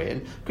into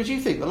it, because you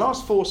think the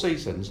last 4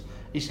 seasons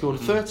he scored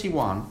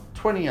 31,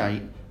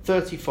 28,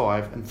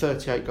 35 and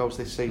 38 goals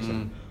this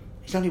season.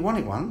 He's only won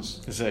it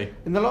once. Is he?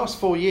 In the last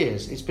 4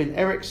 years, it's been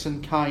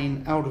Eriksen,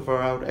 Kane,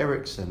 Alderweireld,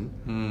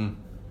 Eriksen,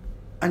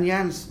 and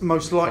Jan's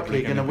most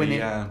likely going to win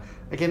it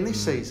again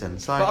this season.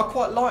 So, but I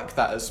quite like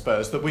that at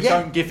Spurs, that we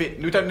don't give it.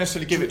 We don't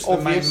necessarily give it to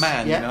the main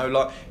man. You know,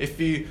 like if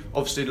you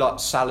obviously like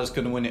Salah's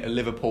going to win it at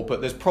Liverpool,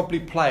 but there's probably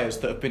players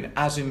that have been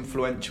as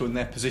influential in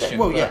their position.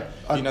 Well,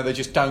 you know, they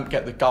just don't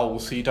get the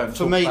goals, so you don't.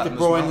 For me, De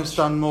Bruyne has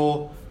done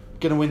more.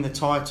 Going to win the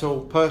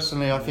title.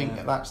 Personally, I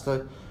think that's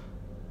the.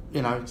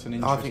 You know,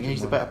 I think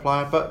he's the better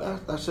player,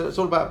 but it's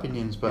all about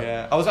opinions. But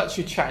I was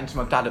actually chatting to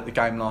my dad at the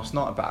game last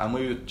night about it, and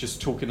we were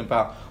just talking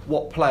about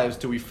what players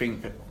do we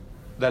think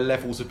their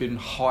levels have been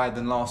higher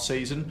than last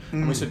season.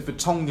 And we said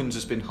Vertonghen's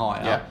has been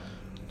higher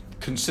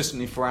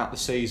consistently throughout the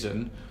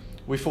season.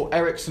 We thought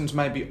Eriksen's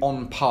maybe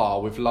on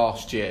par with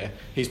last year.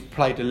 He's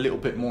played a little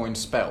bit more in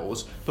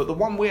spells. But the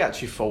one we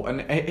actually thought,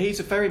 and he's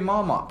a very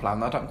Marmite player,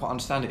 and I don't quite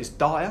understand it, is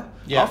Dyer.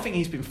 I think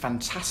he's been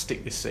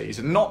fantastic this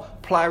season.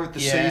 Not Player of the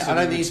Season. I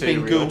don't think he's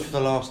been good for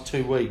the last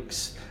 2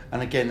 weeks.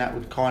 And again, that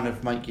would kind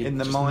of make you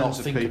just not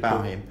think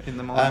about him. In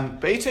the mind.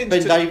 But Ben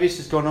Davies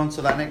has gone on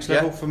to that next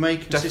level for me.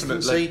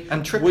 Consistency. Definitely.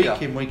 And Trippier.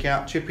 Week in, week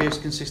out. Trippier's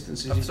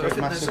consistency has improved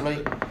massively.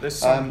 There's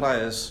some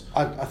players.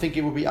 I think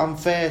it would be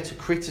unfair to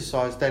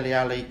criticise Dele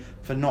Alli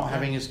for not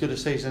having as good a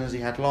season as he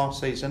had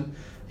last season.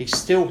 He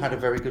still had a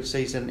very good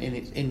season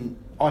in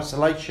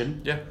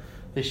isolation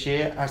this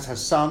year, as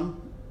has Son.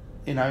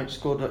 You know,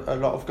 scored a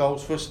lot of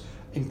goals for us.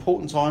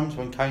 Important times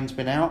when Kane's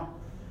been out.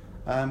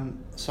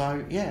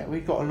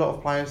 We've got a lot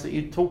of players that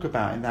you'd talk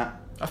about in that.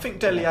 I think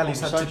Dele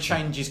Alli's had to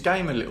change his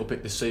game a little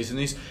bit this season.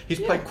 He's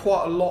played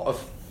quite a lot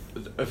of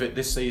it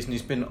this season.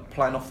 He's been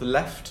playing off the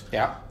left,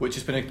 which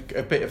has been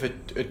a bit of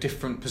a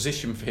different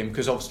position for him,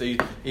 because obviously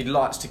he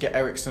likes to get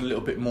Eriksen a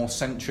little bit more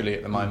centrally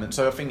at the moment.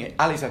 So I think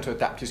Ali's had to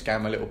adapt his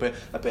game a little bit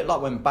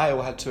like when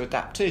Bale had to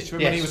adapt his.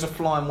 Remember when he was a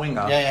flying winger,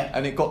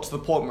 and it got to the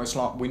point where it's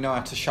like, we know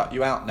how to shut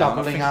you out now.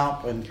 Doubling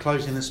up and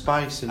closing the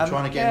space and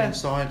trying to get him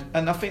inside.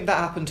 And I think that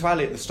happened to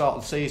Ali at the start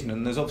of the season,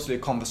 and there's obviously a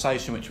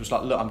conversation which was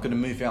like, look, I'm going to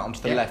move you out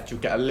onto the left,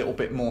 you'll get a little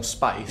bit more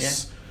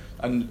space.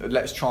 And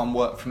let's try and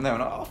work from there.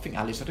 And I think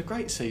Ali's had a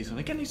great season.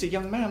 Again, he's a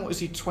young man. What is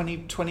he,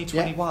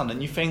 21?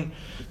 And you think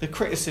the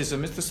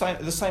criticism is the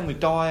same with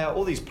Dyer.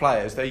 All these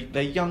players,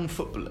 they're young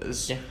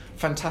footballers.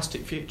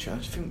 Fantastic future. I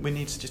just think we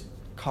need to just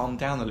calm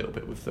down a little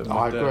bit with them.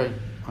 I agree.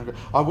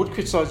 I would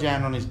criticise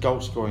Jan on his goal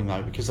scoring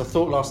though, because I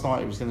thought last night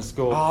he was going to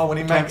score. Oh, when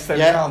he makes them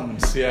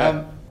runs.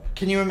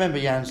 Can you remember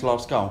Jan's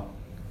last goal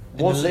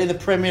in the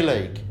Premier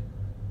League?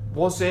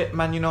 Was it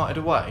Man United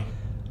away?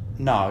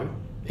 No.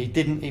 He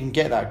didn't even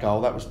get that goal.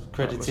 That was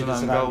credited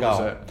as an own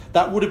goal.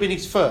 That would have been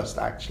his first,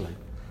 actually.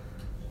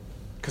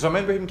 Because I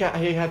remember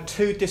he had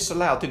 2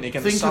 disallowed, didn't he,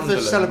 against Sunderland? Think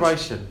of the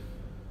celebration.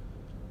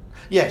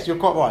 Yes, you're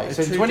quite right.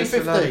 So in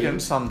 2015,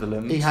 against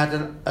Sunderland, he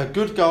had a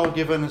good goal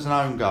given as an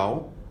own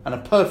goal and a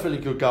perfectly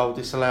good goal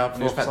disallowed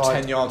for offside. He was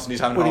about 10 yards in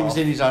his own half. When he was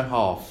in his own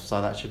half,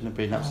 so that shouldn't have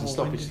been. That's in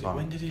stoppage time.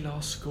 When did he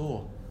last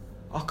score?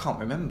 I can't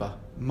remember.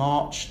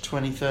 March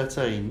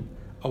 2013.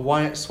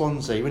 Away at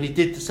Swansea when he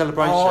did the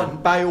celebration. Oh,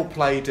 Bale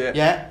played it.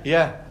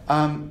 Yeah.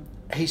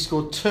 He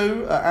scored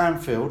 2 at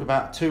Anfield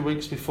about 2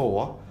 weeks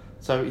before.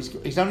 So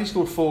he's only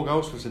scored 4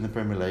 goals for us in the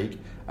Premier League,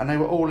 and they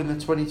were all in the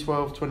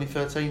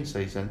 2012-2013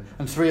 season,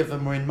 and 3 of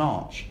them were in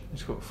March.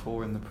 He's got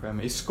 4 in the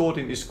Premier. He scored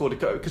a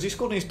goal because he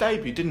scored in his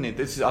debut, didn't he? I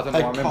don't know.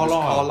 I remember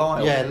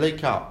Carlisle. Yeah, League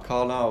Cup.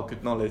 Carlisle,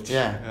 good knowledge.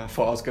 Yeah. I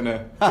thought I was going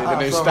to be the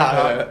new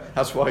stat.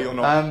 That's why you're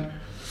not.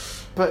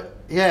 But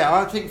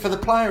I think for the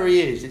player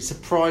he is, it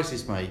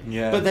surprises me.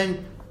 Yeah. But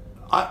then,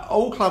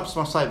 all clubs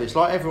must say this.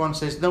 Like everyone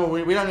says, no,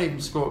 we don't even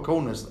score at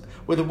corners.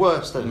 We're the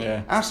worst.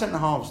 Our centre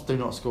halves do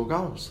not score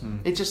goals.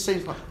 It just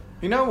seems like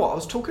You know what? I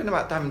was talking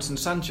about Davinson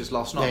Sanchez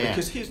last night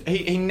because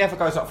he never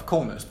goes up for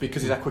corners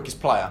because he's our quickest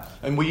player.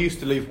 And we used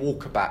to leave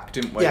Walker back,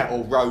 didn't we?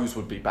 Or Rose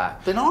would be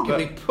back. Then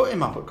arguably put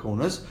him up at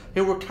corners.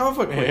 He'll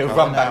recover quicker. He'll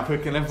run back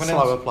quicker than everyone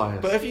else. Slower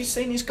players. But have you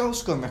seen his goal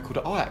scoring record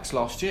at Ajax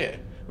last year?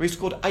 Where he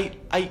scored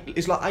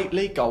it's like 8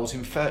 league goals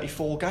in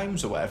 34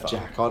 games or whatever.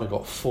 Jack, I'd have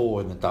got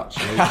 4 in the Dutch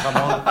league. Come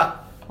on.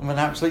 I'm an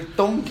absolute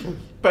donkey.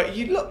 But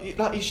you look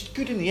like he's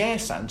good in the air,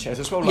 Sanchez,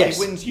 as well. Like he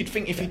wins. You'd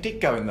think if he did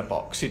go in the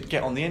box, he'd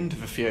get on the end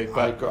of a few.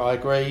 But I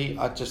agree.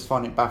 I just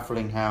find it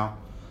baffling how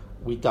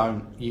we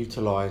don't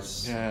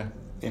utilise.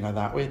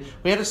 That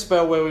we had a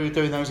spell where we were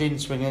doing those in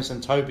swingers,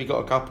 and Toby got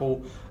a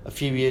couple a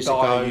few years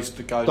ago. Used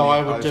to go.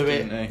 Dyer would do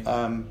it.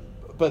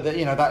 But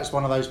that's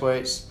one of those where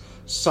it's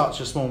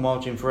such a small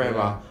margin for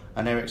error,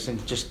 and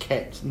Ericsson just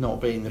kept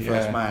not being the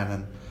first man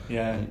and.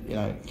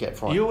 Get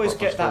frightened. You always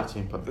get that.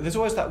 But there's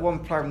always that one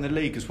player in the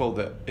league as well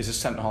that is a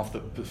centre half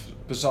that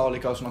bizarrely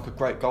goes on like a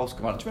great goal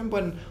scorer. Do you remember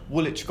when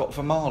Woolwich got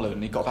Vermaelen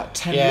and he got about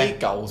 10 league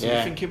goals? And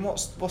you're thinking,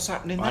 what's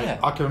happening there?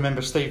 I can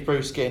remember Steve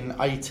Bruce getting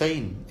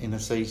 18 in a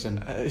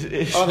season. I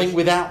think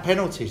without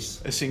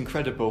penalties. It's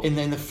incredible. In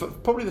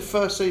probably the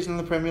first season in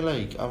the Premier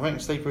League, I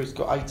think Steve Bruce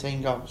got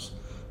 18 goals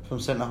from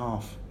centre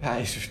half.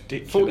 That is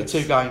ridiculous.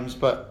 42 games,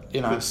 but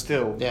But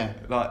still,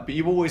 but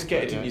you always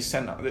get it in your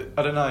centre.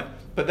 I don't know.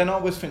 But then I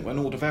always think when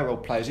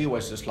Alderweireld plays, he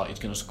always looks like he's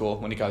going to score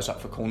when he goes up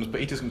for corners,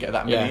 but he doesn't get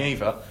that many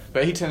either.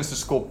 But he tends to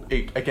score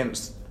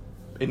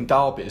in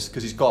derbies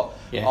because he's got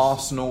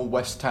Arsenal,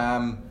 West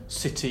Ham,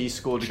 City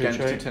scored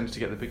against. He tends to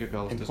get the bigger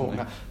goals, doesn't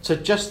he? So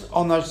just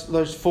on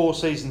those 4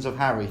 seasons of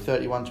Harry,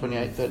 31,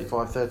 28,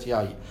 35,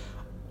 38,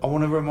 I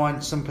want to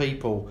remind some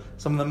people,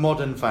 some of the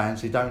modern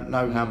fans who don't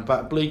know how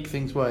bleak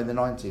things were in the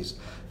 90s.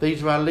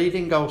 These were our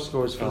leading goal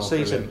scorers for the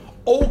season. Brilliant.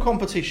 All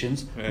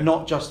competitions,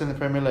 not just in the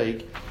Premier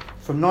League.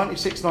 From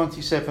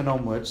 96-97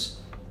 onwards,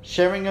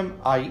 Sheringham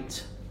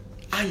 8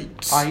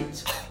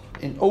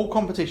 in all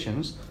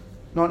competitions.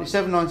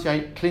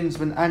 97-98,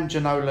 Klinsmann and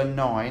Ginola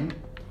 9,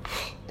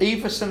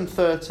 Everson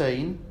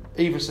 13,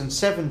 Everson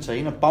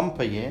 17, a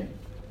bumper year,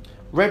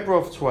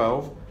 Rebrov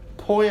 12,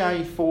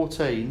 Poyet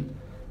 14,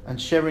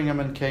 and Sheringham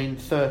and Keane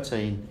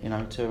 13 in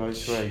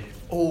 02-03.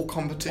 All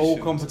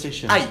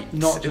competitions. 8,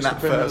 not just in that the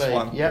Premier first League.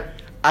 one.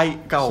 Yep.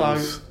 8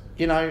 goals.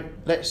 So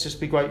let's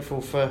just be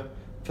grateful for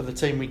the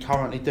team we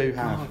currently do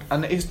have.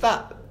 And is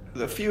that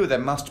a few of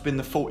them must have been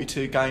the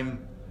 42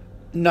 game?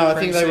 No, I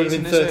think they would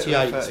have been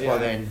 38 by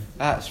then.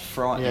 That's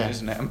frightening,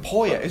 isn't it? And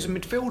Poyet is a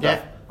midfielder.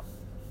 Yeah.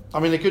 I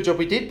mean, a good job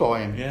we did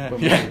buy him.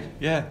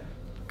 Yeah.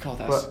 God,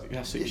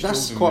 that's extraordinary.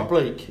 That's quite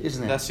bleak,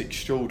 isn't it? That's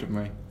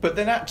extraordinary. But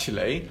then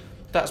actually,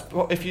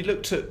 if you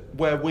looked at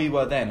where we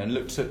were then and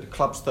looked at the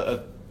clubs that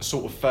are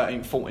sort of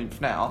 13th, 14th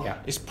now,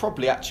 it's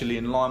probably actually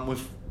in line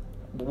with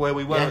where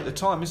we were at the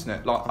time, isn't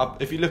it? Like,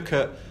 if you look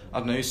at, I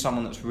don't know,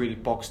 someone that's really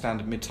bog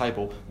standard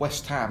mid-table,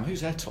 West Ham,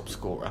 who's their top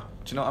scorer?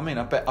 Do you know what I mean?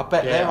 I bet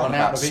they're on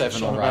about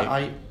 7 or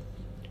 8.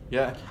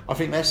 Yeah. I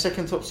think their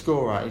second top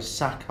scorer is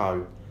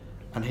Sacco,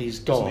 and he's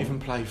gone. Doesn't even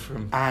play for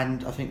him.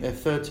 And I think their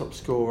third top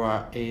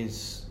scorer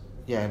is,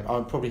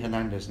 probably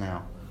Hernandez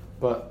now.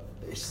 But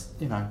it's,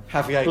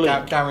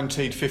 Javier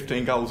guaranteed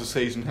 15 goals a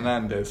season,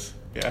 Hernandez.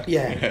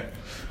 Yeah.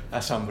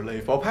 That's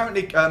unbelievable.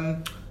 Apparently,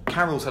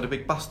 Carroll's had a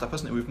big bust up,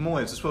 hasn't he, with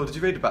Moyes as well? Did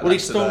you read about that? Well, he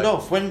stormed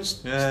off. When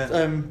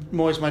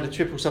Moyes made a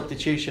triple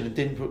substitution and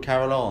didn't put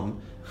Carroll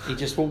on, he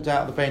just walked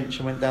out of the bench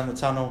and went down the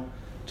tunnel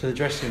to the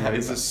dressing room. That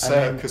is a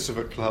circus of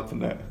a club,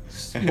 isn't it?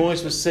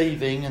 Moyes was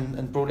seething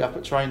and brought it up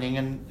at training,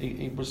 and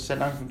he was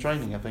sent home from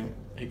training, I think.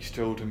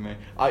 Extraordinary.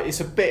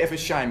 It's a bit of a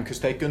shame because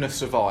they're going to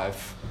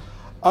survive.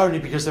 Only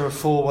because there are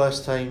 4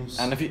 worse teams.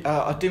 And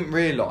I didn't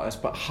realise,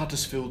 but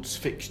Huddersfield's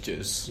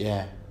fixtures...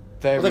 Yeah.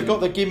 They've got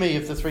the gimme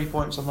of the 3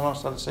 points on the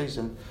last of the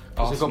season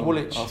because they've got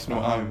Woolwich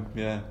Arsenal at home.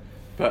 Yeah,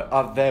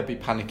 but they'll be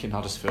panicking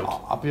Huddersfield.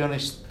 I'll be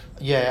honest.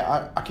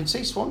 Yeah, I can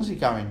see Swansea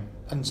going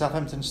and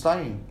Southampton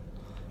staying,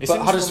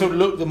 but Huddersfield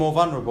look the more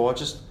vulnerable.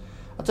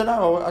 I don't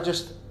know.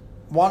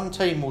 One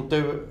team will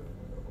do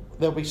it.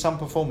 There'll be some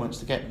performance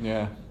to get.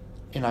 Yeah.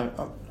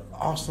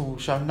 Arsenal will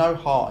show no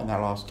heart in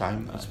that last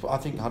game. No. I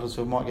think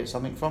Huddersfield might get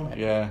something from it.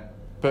 Yeah.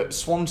 But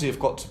Swansea have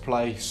got to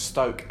play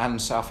Stoke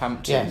and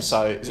Southampton,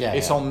 so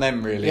it's on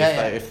them really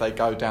if they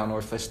go down or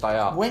if they stay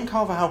up. When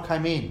Carvajal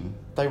came in,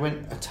 they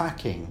went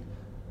attacking,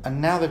 and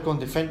now they've gone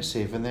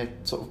defensive and they've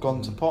sort of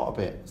gone to pot a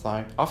bit.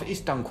 So I think he's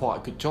done quite a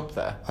good job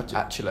there,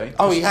 actually.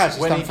 Oh, he has.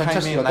 He's done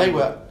fantastic. They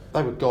were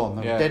gone.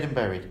 They were dead and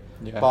buried.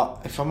 Yeah.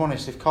 But if I'm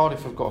honest, if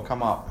Cardiff have got to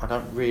come up, I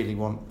don't really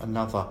want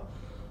another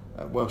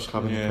Welsh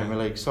club in the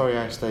Premier League.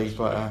 Sorry, Steve,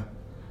 but.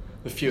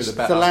 The fewer the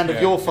better. It's the land of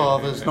your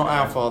fathers, not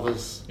our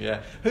fathers.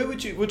 Yeah. Who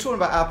would you? We're talking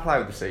about our player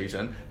of the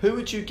season. Who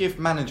would you give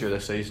manager of the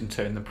season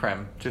to in the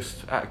Prem?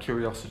 Just out of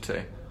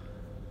curiosity.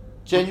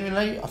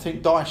 Genuinely, I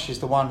think Dyche is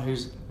the one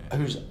who's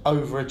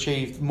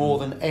overachieved more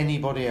than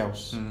anybody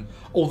else.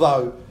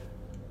 Although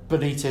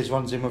Benitez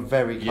runs him a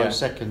very close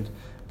second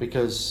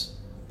because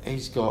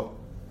he's got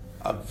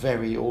a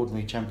very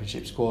ordinary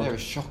Championship squad. They're a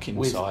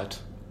shocking side.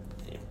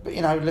 But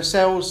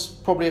Lascelles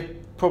probably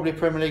a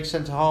Premier League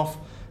centre half.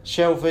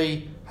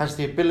 Shelvey has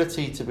the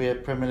ability to be a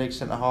Premier League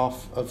centre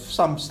half of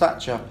some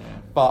stature,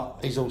 but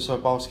he's also a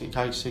basket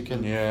case who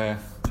can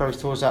throw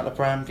his toys out the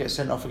pram, get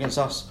sent off against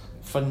us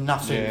for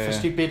nothing, for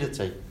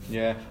stupidity.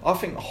 Yeah, I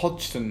think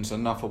Hodgson's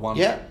another one.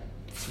 Yeah,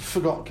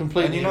 forgot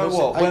completely. And you know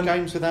what? 8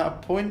 games without a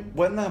point.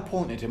 When they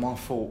appointed him, I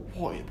thought,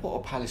 what are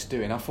Palace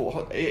doing? I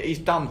thought, he's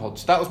done,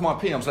 Hodgson. That was my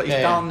opinion. I was like, he's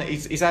done,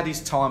 he's had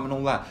his time and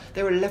all that.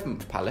 They're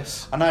 11th,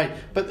 Palace. I know,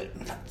 but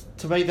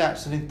to me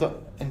that's an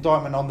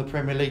indictment on the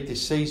Premier League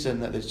this season,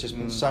 that there's just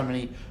been so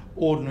many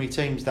ordinary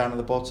teams down at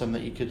the bottom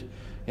that you could,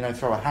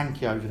 throw a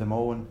hanky over them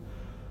all.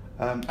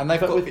 And they've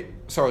got...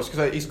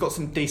 because he's got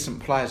some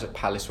decent players at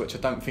Palace, which I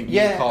don't think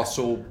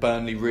Newcastle,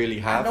 Burnley really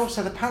have. And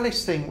also the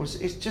Palace thing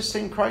it just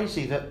seemed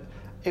crazy that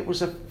it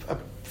was a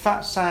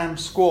Fat Sam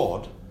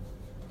squad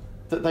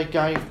that they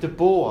gave De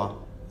Boer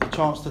a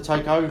chance to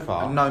take over.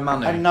 And no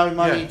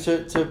money.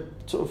 To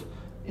sort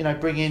of,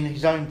 bring in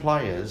his own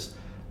players.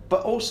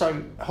 But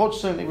also,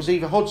 Hodgson, it was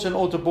either Hodgson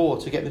or De Boer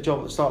to get the job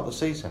at the start of the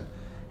season.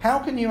 How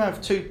can you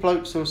have two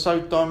blokes who are so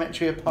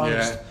diametrically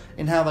opposed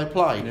in how they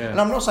play? Yeah. And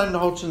I'm not saying that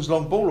Hodgson's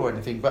long ball or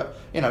anything, but,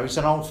 it's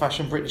an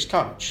old-fashioned British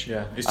coach.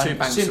 Yeah, it's 2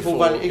 banks simple of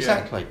 4. value,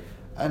 exactly.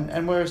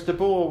 And whereas De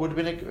Boer would have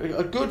been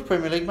a good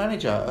Premier League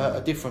manager at a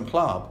different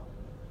club,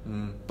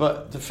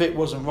 but the fit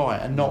wasn't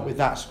right, and not with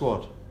that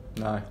squad.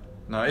 No,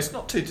 it's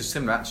not too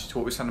dissimilar actually to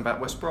what we were saying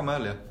about West Brom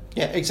earlier.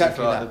 Yeah,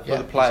 exactly. For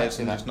the players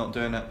and just not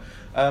doing it.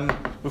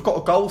 We've got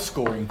a goal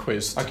scoring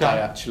quiz today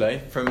actually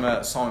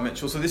from Simon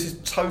Mitchell. So this is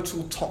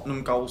total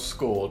Tottenham goals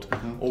scored,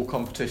 all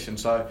competition.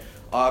 So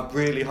I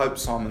really hope,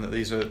 Simon, that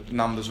these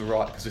numbers are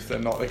right, because if they're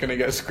not, they're going to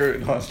get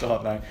scrutinised,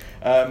 aren't they?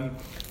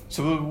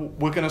 So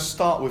we're going to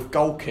start with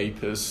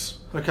goalkeepers.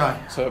 Okay.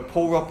 So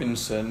Paul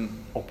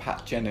Robinson or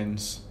Pat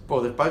Jennings. Well,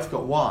 they've both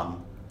got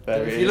one.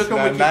 There if he you is. look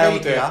on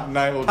Wikipedia,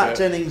 nailed Pat it.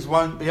 Jennings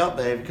won't be up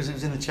there because it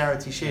was in the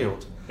Charity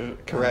Shield.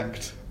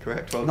 Correct. Well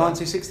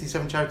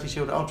 1967 Charity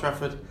Shield at Old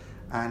Trafford,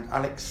 and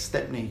Alex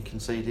Stepney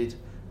conceded,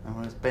 and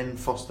whereas Ben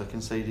Foster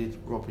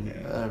conceded.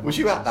 Was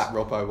you at that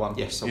Robbo one?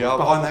 Yes, I was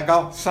behind that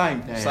goal.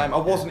 Same. I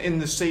wasn't in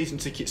the season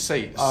ticket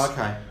seats. Oh,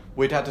 okay.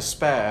 We'd had a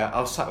spare.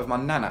 I was sat with my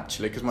nan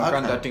actually, because my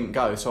granddad didn't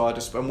go, so and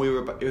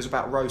it was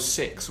about row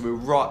 6. So we were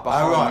right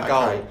behind the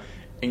goal. Okay.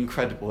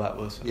 Incredible that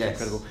was.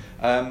 Incredible.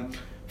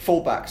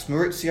 Fullbacks: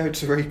 Maurizio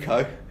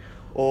Tirico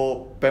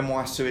or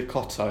Benoit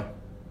Suikoto.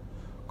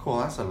 Cool,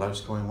 that's a low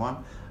scoring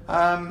one.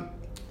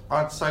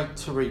 I'd say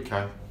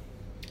Tirico.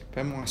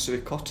 Benoit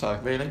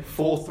Suikoto. Really?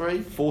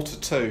 4-3?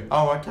 4-2.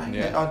 Oh, okay.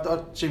 Yeah. I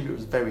assumed it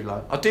was very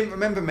low. I didn't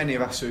remember many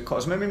of our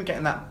Suikotos. I remember him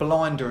getting that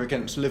blinder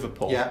against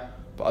Liverpool. Yeah.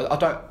 But I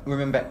don't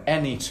remember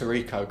any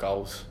Tirico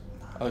goals.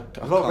 A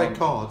lot of red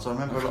cards. I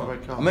remember a lot of red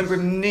cards. I remember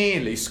him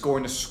nearly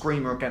scoring a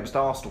screamer against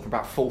Arsenal for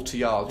about 40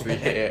 yards. We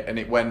hit it and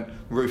it went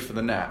roof of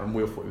the net, and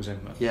we all thought it was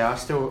in there. Yeah,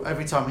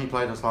 every time he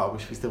played, I was like, I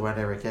wish we still had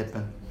Eric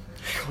Edman.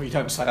 Oh, you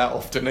don't say that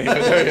often either,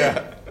 do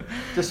you?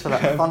 Just for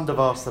that thunder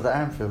bastard at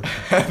Anfield.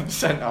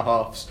 Centre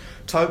halves: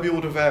 Toby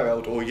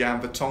Alderweireld or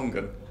Jan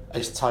Vertonghen?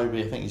 It's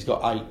Toby. I think he's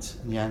got 8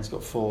 and Jan's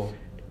got 4.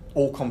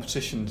 All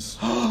competitions.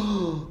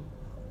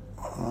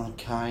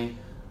 Okay.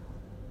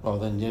 Well,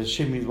 then you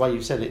assume the way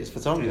you said it's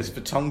Vertonghen. It's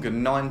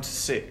Vertonghen,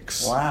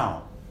 9-6.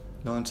 Wow.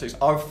 9-6.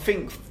 I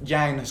think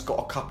Jan has got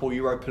a couple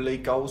Europa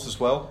League goals as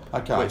well,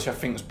 which I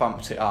think's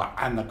bumped it up.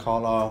 And the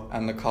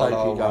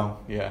Carlisle goal.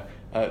 Yeah.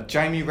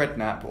 Jamie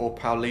Redknapp or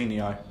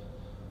Paulinho?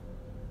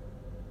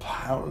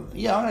 I'm going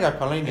to go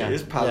Paulinho. It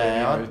is Paulinho.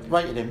 Yeah, I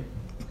rated him.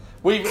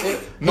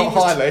 Not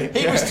highly.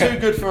 He was too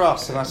good for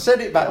us, and I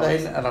said it back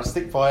then, and I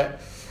stick by it.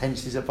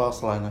 Hence, he's at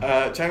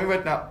Barcelona. Jamie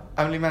Redknapp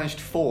only managed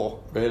 4.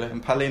 Really?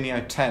 And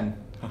Paulinho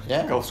 10.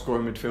 Yeah. Goal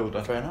scoring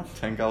midfielder. Fair enough.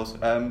 10 goals.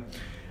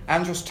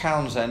 Andros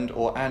Townsend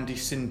or Andy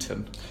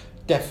Sinton?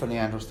 Definitely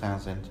Andros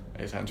Townsend.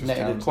 It's Andros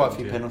Netted Townsend. Quite a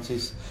few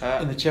penalties.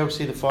 In the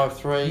Chelsea, the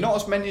 5-3. Not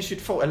as many as you'd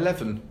thought.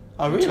 11.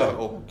 Oh, really?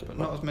 Total, but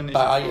not as many as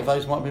About 8 of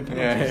those might have been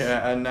penalties.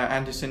 Yeah. And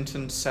Andy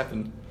Sinton,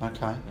 7.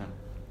 Okay.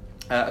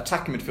 Yeah.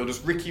 Attacking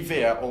midfielders: Ricky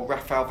Villa or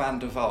Rafael van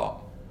der Vaart?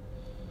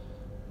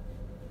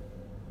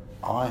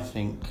 I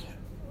think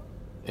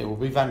it will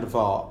be Van der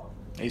Vaart.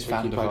 He's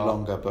Van der Vaart. Played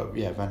longer, but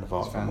yeah, Van der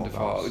Vaart. Van der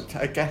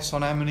Vaart. A guess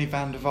on how many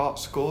Van der Vaart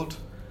scored?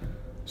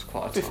 It's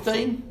quite a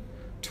 15?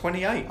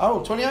 28.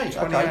 Oh, 28.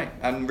 Okay.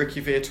 And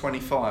Ricky Villa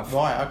 25.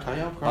 Right,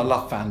 okay. I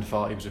love Van der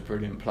Vaart. He was a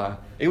brilliant player.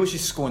 He was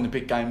just scoring the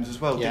big games as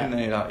well, didn't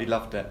he? He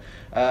loved it.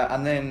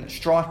 And then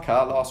striker,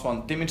 last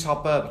one: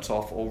 Dimitar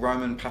Berbatov or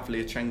Roman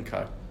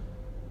Pavlyuchenko?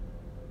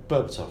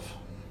 Berbatov.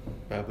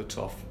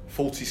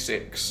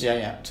 46.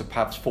 Yeah. To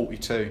Pav's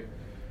 42.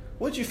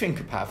 What do you think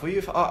of Pav?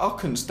 I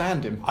couldn't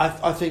stand him.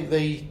 I think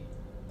the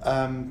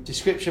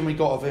description we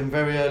got of him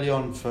very early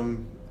on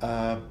from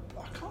I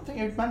can't think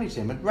who managed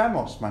him.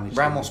 Ramos managed him.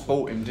 Ramos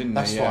bought him, didn't he?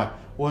 That's right.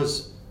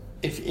 Was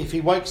if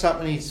he wakes up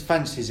and he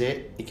fancies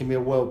it, he can be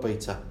a world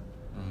beater.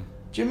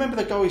 Do you remember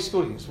the goal he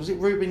scored against? Was it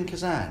Rubin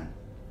Kazan?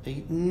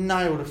 He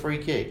nailed a free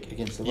kick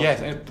against the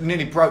Barca. Yeah, it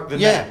nearly broke the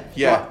net.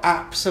 Yeah, like,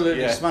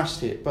 absolutely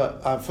smashed it.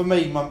 But for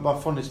me, my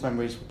fondest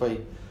memories would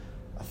be,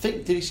 I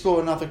think, did he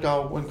score another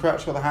goal when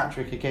Crouch got the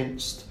hat-trick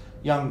against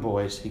Young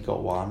Boys, he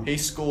got one. He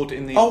scored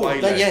in the away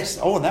leg. Yes.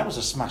 Oh, and that was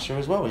a smasher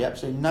as well. He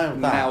absolutely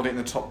nailed that. Nailed it in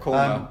the top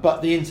corner.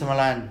 But the Inter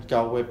Milan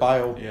goal where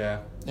Bale, yeah,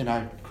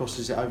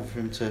 crosses it over for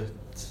him to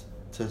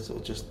sort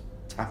of just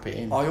tap it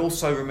in. I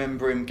also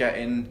remember him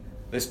getting.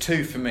 There's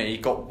two for me. He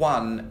got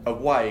one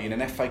away in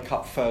an FA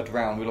Cup third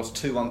round. We lost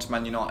 2-1 to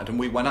Man United, and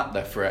we went up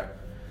there for it.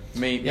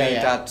 Me,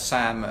 Dad,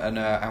 Sam, and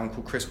our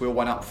Uncle Chris, we all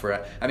went up for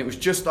it. And it was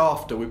just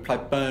after we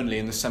played Burnley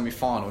in the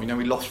semi-final.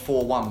 We lost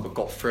 4-1 but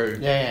got through.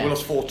 We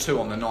lost 4-2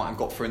 on the night and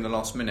got through in the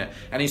last minute.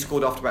 And he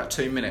scored after about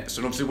 2 minutes.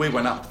 And obviously we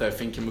went up there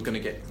thinking we're going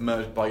to get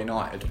murdered by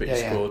United, but he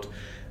scored.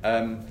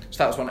 So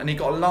that was one. And he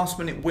got a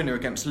last-minute winner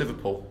against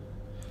Liverpool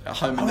at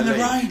home in the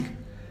league. Rain.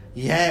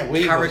 Yeah,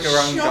 we were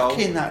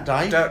shocking that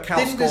day. Dirk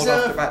Kuyt scored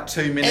after about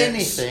 2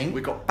 minutes. Anything. We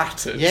got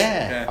battered.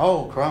 Yeah.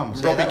 Oh,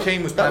 crumbs. Robbie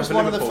Keane was playing for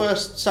Liverpool. That was one of the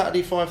first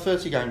Saturday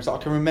 5:30 games that I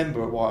can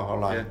remember at Whitehall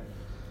Lane.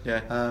 Yeah.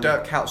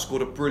 Dirk Kuyt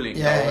scored a brilliant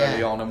goal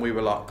early on, and we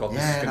were like, God,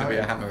 this is going to be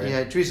a hammer.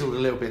 Yeah, drizzled a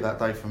little bit that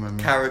day from him.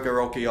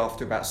 Carragher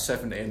after about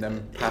 70, and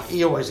then Pav.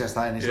 He always has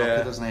that in his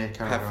locker, doesn't he?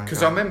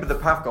 Because I remember the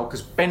Pav goal,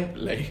 because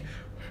Bentley.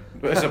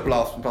 There's a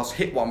blast,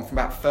 hit one from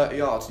about 30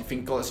 yards. You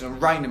think, God, it's in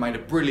rain. He made a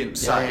brilliant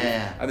save,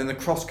 and then the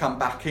cross come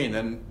back in,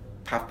 and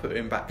Pav put it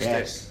in back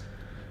stick.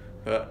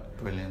 But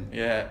brilliant.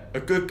 Yeah, I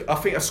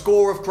think a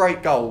score of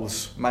great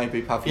goals,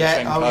 maybe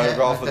Pavlyuchenko,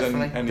 rather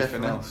than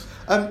anything else.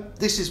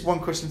 This is one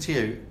question to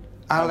you: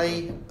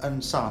 Ali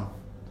and Son.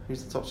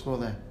 Who's the top scorer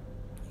there?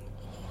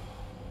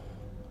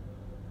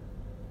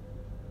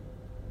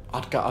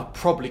 I'd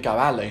probably go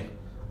Ali.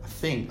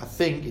 I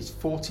think it's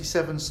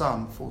 47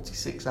 Son,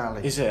 46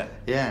 Ali. Is it?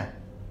 Yeah.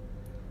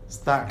 It's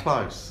that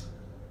close.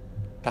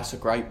 That's a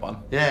great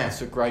one. Yeah.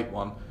 That's a great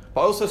one.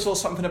 But I also saw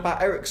something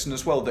about Eriksen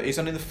as well, that he's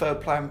only the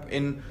third player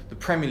in the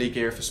Premier League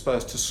era for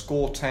Spurs to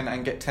score 10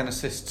 and get 10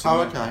 assists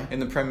in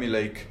the Premier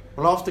League.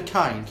 Well, after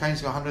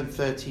Kane's got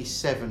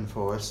 137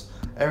 for us.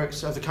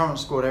 The current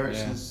squad,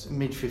 Eriksen's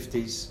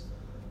mid-50s.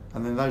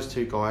 And then those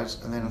two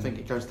guys. And then I think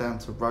it goes down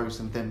to Rose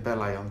and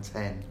Dembele on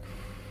 10.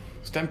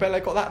 Has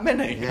Dembele got that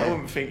many? Yeah. I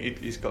wouldn't think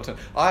he's got 10.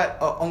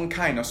 On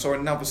Kane, I saw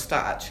another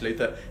stat actually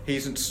that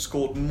he's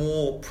scored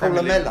more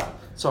Premier League.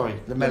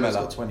 Lamella's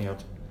got 20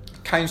 odd.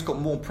 Kane's got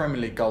more Premier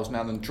League goals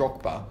now than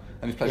Drogba,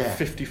 and he's played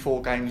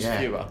 54 games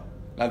fewer.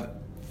 Now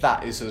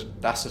that's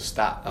a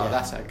stat.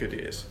 That's how good he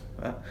is.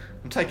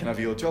 I'm taking over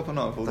your job, or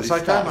not? With all these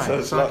stats.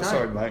 Mate.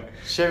 Sorry, mate.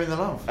 Sharing the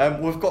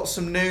love. We've got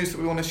some news that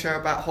we want to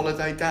share about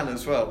Holiday Dan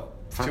as well.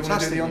 Fantastic. Do you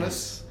want to do the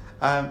honours?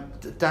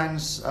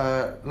 Dan's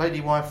lady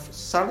wife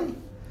Sally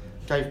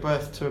gave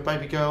birth to a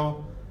baby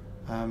girl.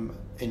 I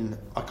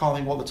can't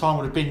think what the time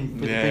would have been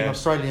with being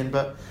Australian,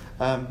 but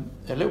a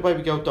little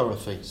baby girl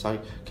Dorothy. So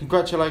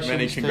congratulations!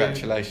 Many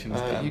congratulations,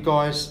 Dan. you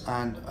guys,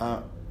 and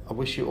I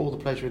wish you all the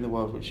pleasure in the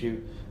world, which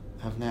you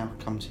have now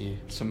come to you.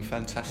 Some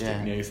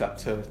fantastic news that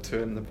to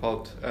end the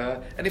pod.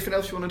 Anything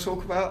else you want to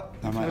talk about?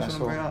 No, mate, that's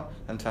all.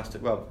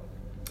 Fantastic. Well,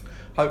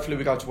 hopefully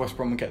we go to West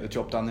Brom and get the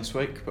job done this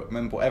week. But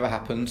remember, whatever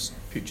happens,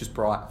 future's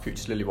bright,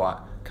 future's lily white.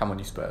 Come on,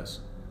 you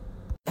Spurs.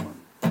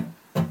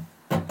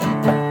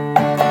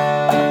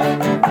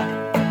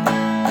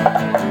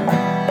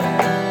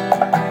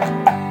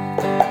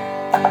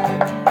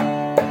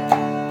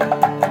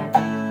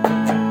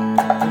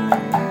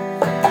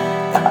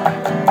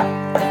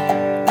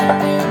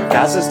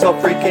 Gazza's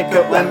top free kick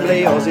at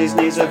Wembley, Aussie's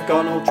knees have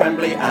gone all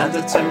trembly,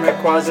 Anderton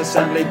requires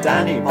assembly,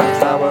 Danny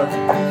Mollflower,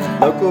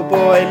 local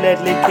boy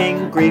Ledley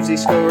King, Greavesy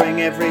scoring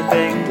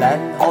everything,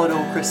 Glenn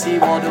Hoddle, Chrissy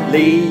Waddle,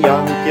 Lee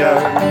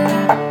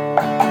Young-Pyo.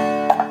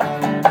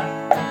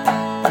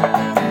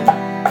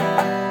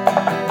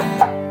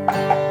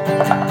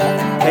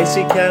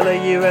 Casey Keller,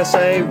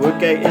 USA,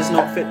 Woodgate is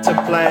not fit to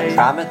play,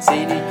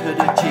 Tramatini,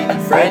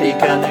 Cudicini, Freddie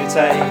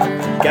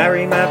Canute,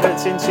 Gary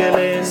Mabbitt in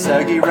Chillin,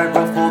 Sergei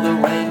Rebrov for the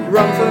win,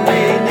 run for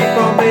me, Nick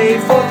Bromby,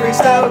 4-3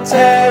 Stout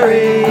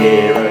Terry,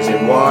 heroes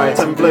in white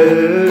and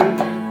blue,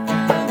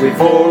 we've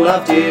all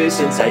loved you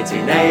since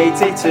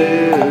 1882,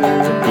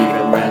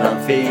 even when I'm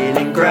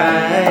feeling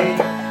grey,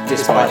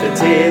 despite the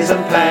tears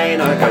and pain,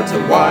 I go to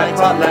White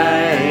Hart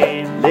Lane.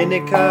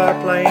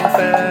 Lineker playing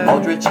fair,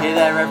 Modric here,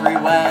 there,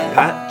 everywhere,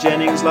 Pat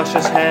Jennings,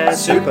 luscious hair,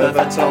 Super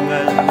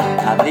Vertonghen,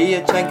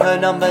 Pavlyuchenko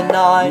number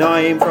 9,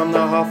 Naeem from the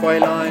halfway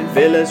line,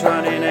 Villa's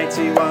running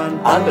 81,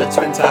 under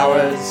Twin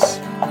Towers.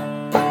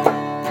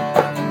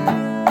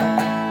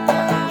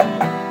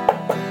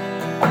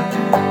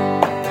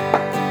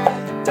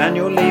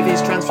 Daniel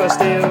Levy's transfer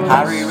steals,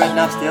 Harry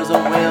Redknapp steals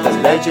on wheels,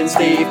 legend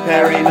Steve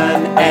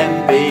Perryman,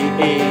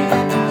 MBE,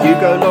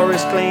 Hugo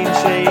Lloris clean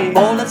sheet,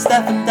 ball and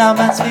Stefan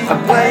Dalmatsky,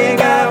 I'm playing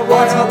out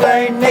White Hart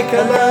Lane,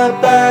 Nicola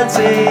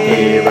Bertie,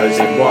 heroes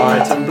in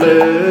white and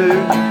blue,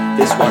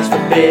 this one's for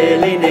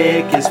Billy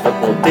Nick, his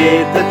football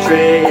did the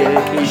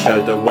trick, he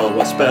showed the world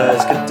what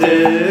Spurs could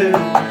do,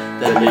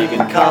 the League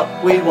and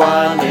Cup we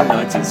won in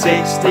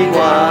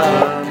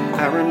 1961,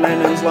 Aaron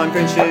Lennon's lime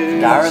green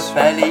shoes, Gareth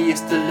Bailey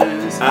used to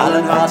lose,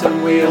 Alan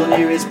Hutton Wheel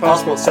knew his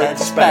passport said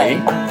Spain,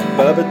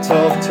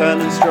 Berbatov,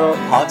 turn and strop,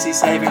 Hogsy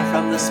saving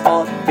from the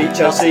spot, beat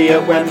Chelsea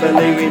at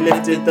Wembley, we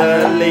lifted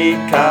the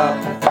League Cup.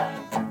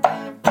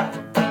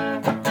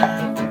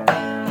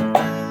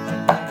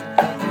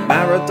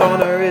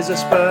 Maradona is a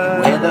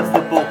Spur. We're the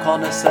football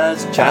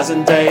connoisseurs. Chaz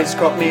and Dave,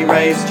 Scott me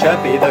raised,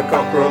 Chirpy the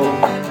cockerel.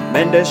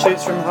 Mendes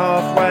shoots from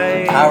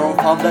halfway. Carroll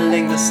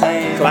fumbling the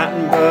save.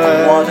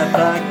 Clattenburg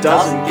Waterberg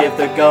doesn't give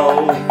the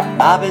goal.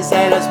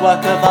 Abizela's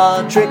work of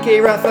art. Tricky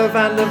Rafa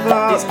van der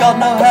Vaart. He's got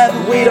no head,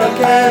 but We don't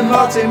care,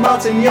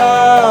 Martin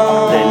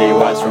Young. Lily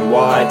White's from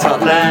White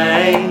Hart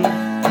Lane.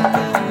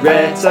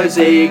 Reto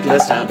Ziegler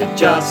sounded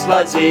just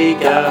like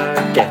Ziegler.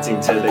 Getting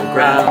to the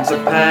grounds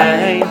of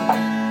pain.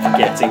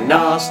 Getting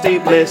nasty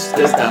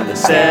blisters down the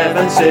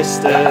Seven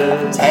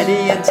Sisters.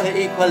 Teddy in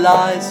to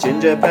equalise.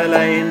 Ginger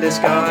Pele in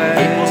disguise.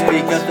 People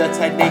speak of the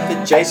technique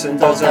that Jason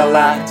Dozell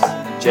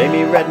at. Jamie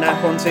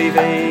Redknapp on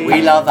TV.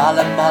 We love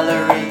Alan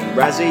Mullery.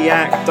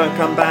 Raziak, don't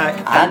come back.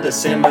 And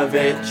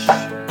Asimovic.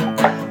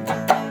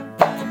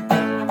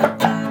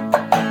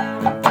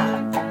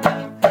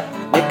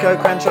 Nico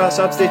Cranshaw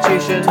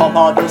substitution. Tom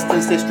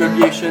Hiddleston's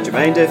distribution.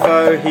 Jermaine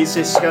Defoe, he's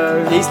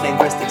Cisco. These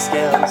linguistic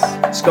skills.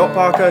 Scott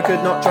Parker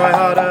could not try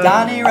harder.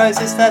 Danny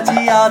Rose's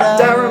 30-yarder.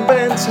 Darren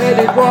Bent's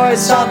headed wide.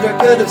 Sandra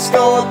could have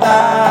scored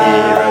that.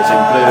 Heroes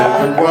in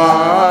blue and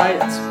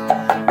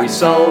white. We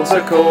sold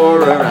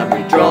Zakora and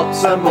we dropped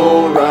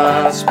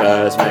Zamora.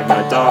 Spurs make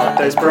my dark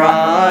days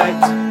bright,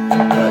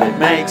 but it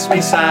makes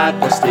me sad.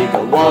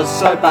 Postiga was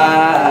so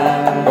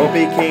bad.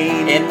 Robbie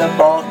Keane In the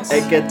box.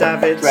 Edgar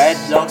Davids,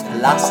 Dreadlocks,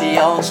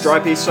 Palacios.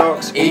 stripy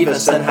socks,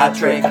 Everson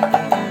hat-trick.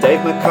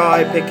 Dave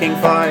Mackay picking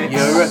fights.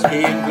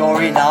 European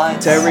glory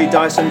nights. Terry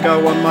Dyson,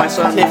 go on my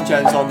son. Cliff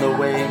Jones on the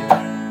wing.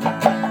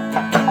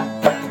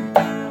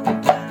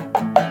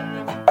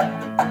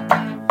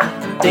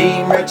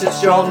 Dean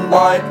Richards, John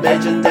White,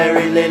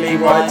 legendary Lily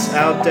White's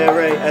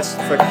Aldere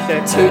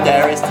Esfraket. Two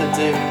there is to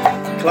do.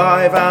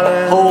 Clive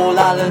Allen, Paul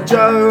Allen.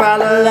 Joe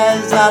Allen,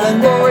 Les Allen.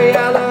 Rory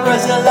Allen,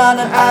 Brazil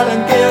Allen.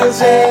 Alan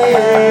Gilsey.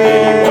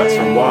 Lily White's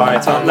from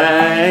White Hart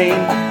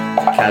Lane.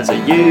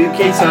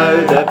 Kazuyuki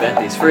Toda,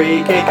 Bentley's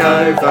free kick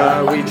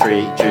over. We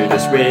treat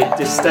Judas with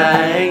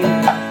disdain.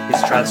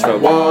 His transfer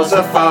was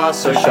a farce,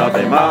 so shove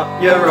him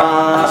up your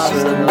arse.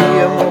 And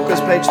Liam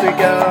Walker's page to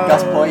go.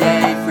 Gus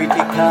Poyet, free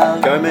kick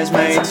curve. Gomez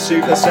made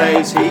super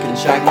saves, he can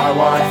shag my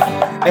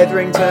wife.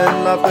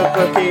 Etherington loved the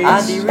bookies.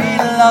 Andy Reid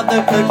loved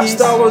the cookies.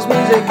 Star Wars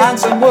music and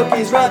some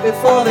Wookiees right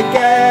before the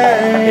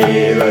game.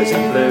 Heroes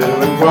in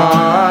blue and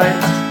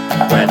white.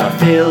 When I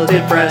feel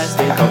depressed,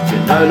 think of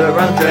Ginola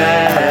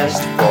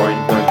undressed.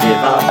 Freud won't give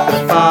up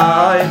the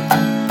fight.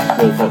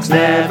 Wolfox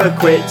never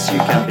quits, you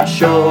can be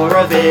sure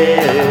of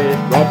it.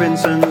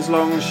 Robinson's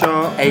long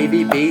shot.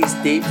 AVB's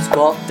deep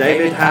squat.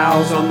 David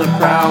Howe's on the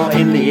prowl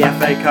in the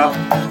FA Cup.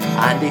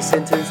 Andy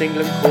Sinton's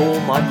England call.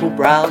 Michael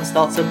Brown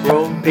starts a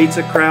brawl.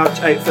 Peter Crouch,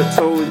 8 foot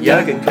tall.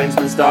 Jurgen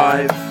Klinsmann's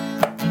dive.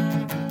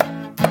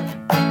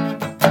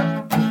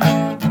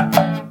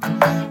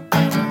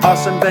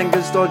 Arsene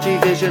Wenger's dodgy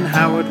vision.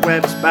 Howard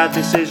Webb's bad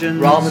decisions.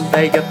 Raman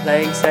Vega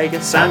playing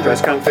Sega.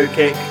 Sandro's kung fu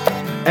kick.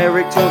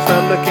 Eric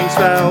Torsfeld looking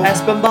swell.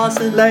 Espen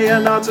Barson.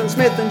 Leonards and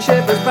Smith and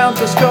Shivers bound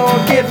to score.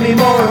 Give me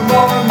more and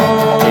more and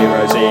more.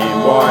 Heroes in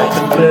white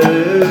and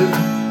blue.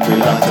 We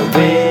like to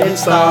win in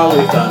style.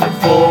 We've done it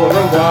for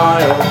a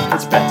while.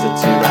 It's better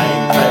to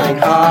aim playing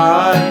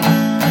high.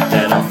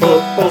 Then our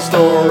football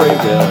story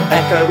will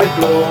echo with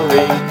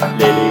glory.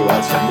 Lily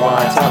White's from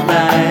White Hart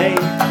Lane.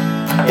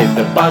 If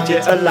the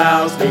budget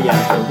allows, the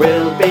anchor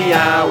will be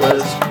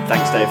ours.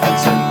 Thanks Dave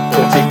Henson,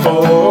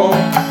 44.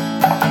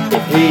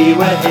 If he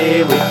were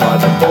here, we'd buy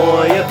the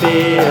boy a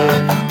beer.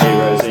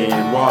 Heroes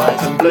in white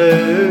and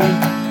blue.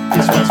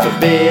 This one's for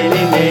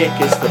Billy Nick,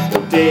 his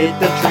football did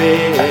the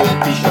trick.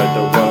 He showed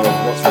the world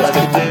what's for us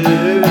to do.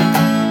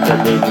 The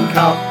League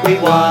Cup we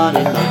won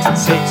in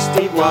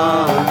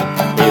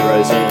 1961.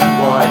 Heroes in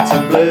white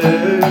and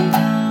blue.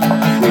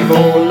 We've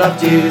all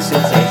loved you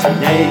since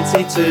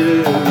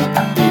 1882.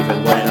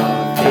 Even when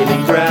I'm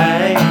feeling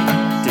grey,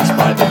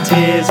 despite the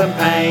tears and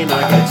pain,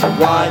 I go to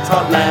White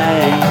Hart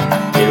Lane.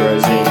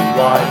 Heroes in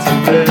white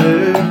and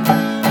blue.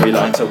 We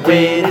like to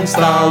win in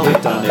style,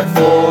 we've done it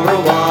for a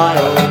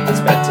while.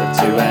 It's better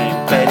to aim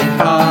playing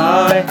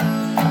high.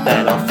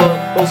 Then our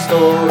football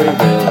story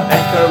will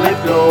echo with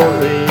glory.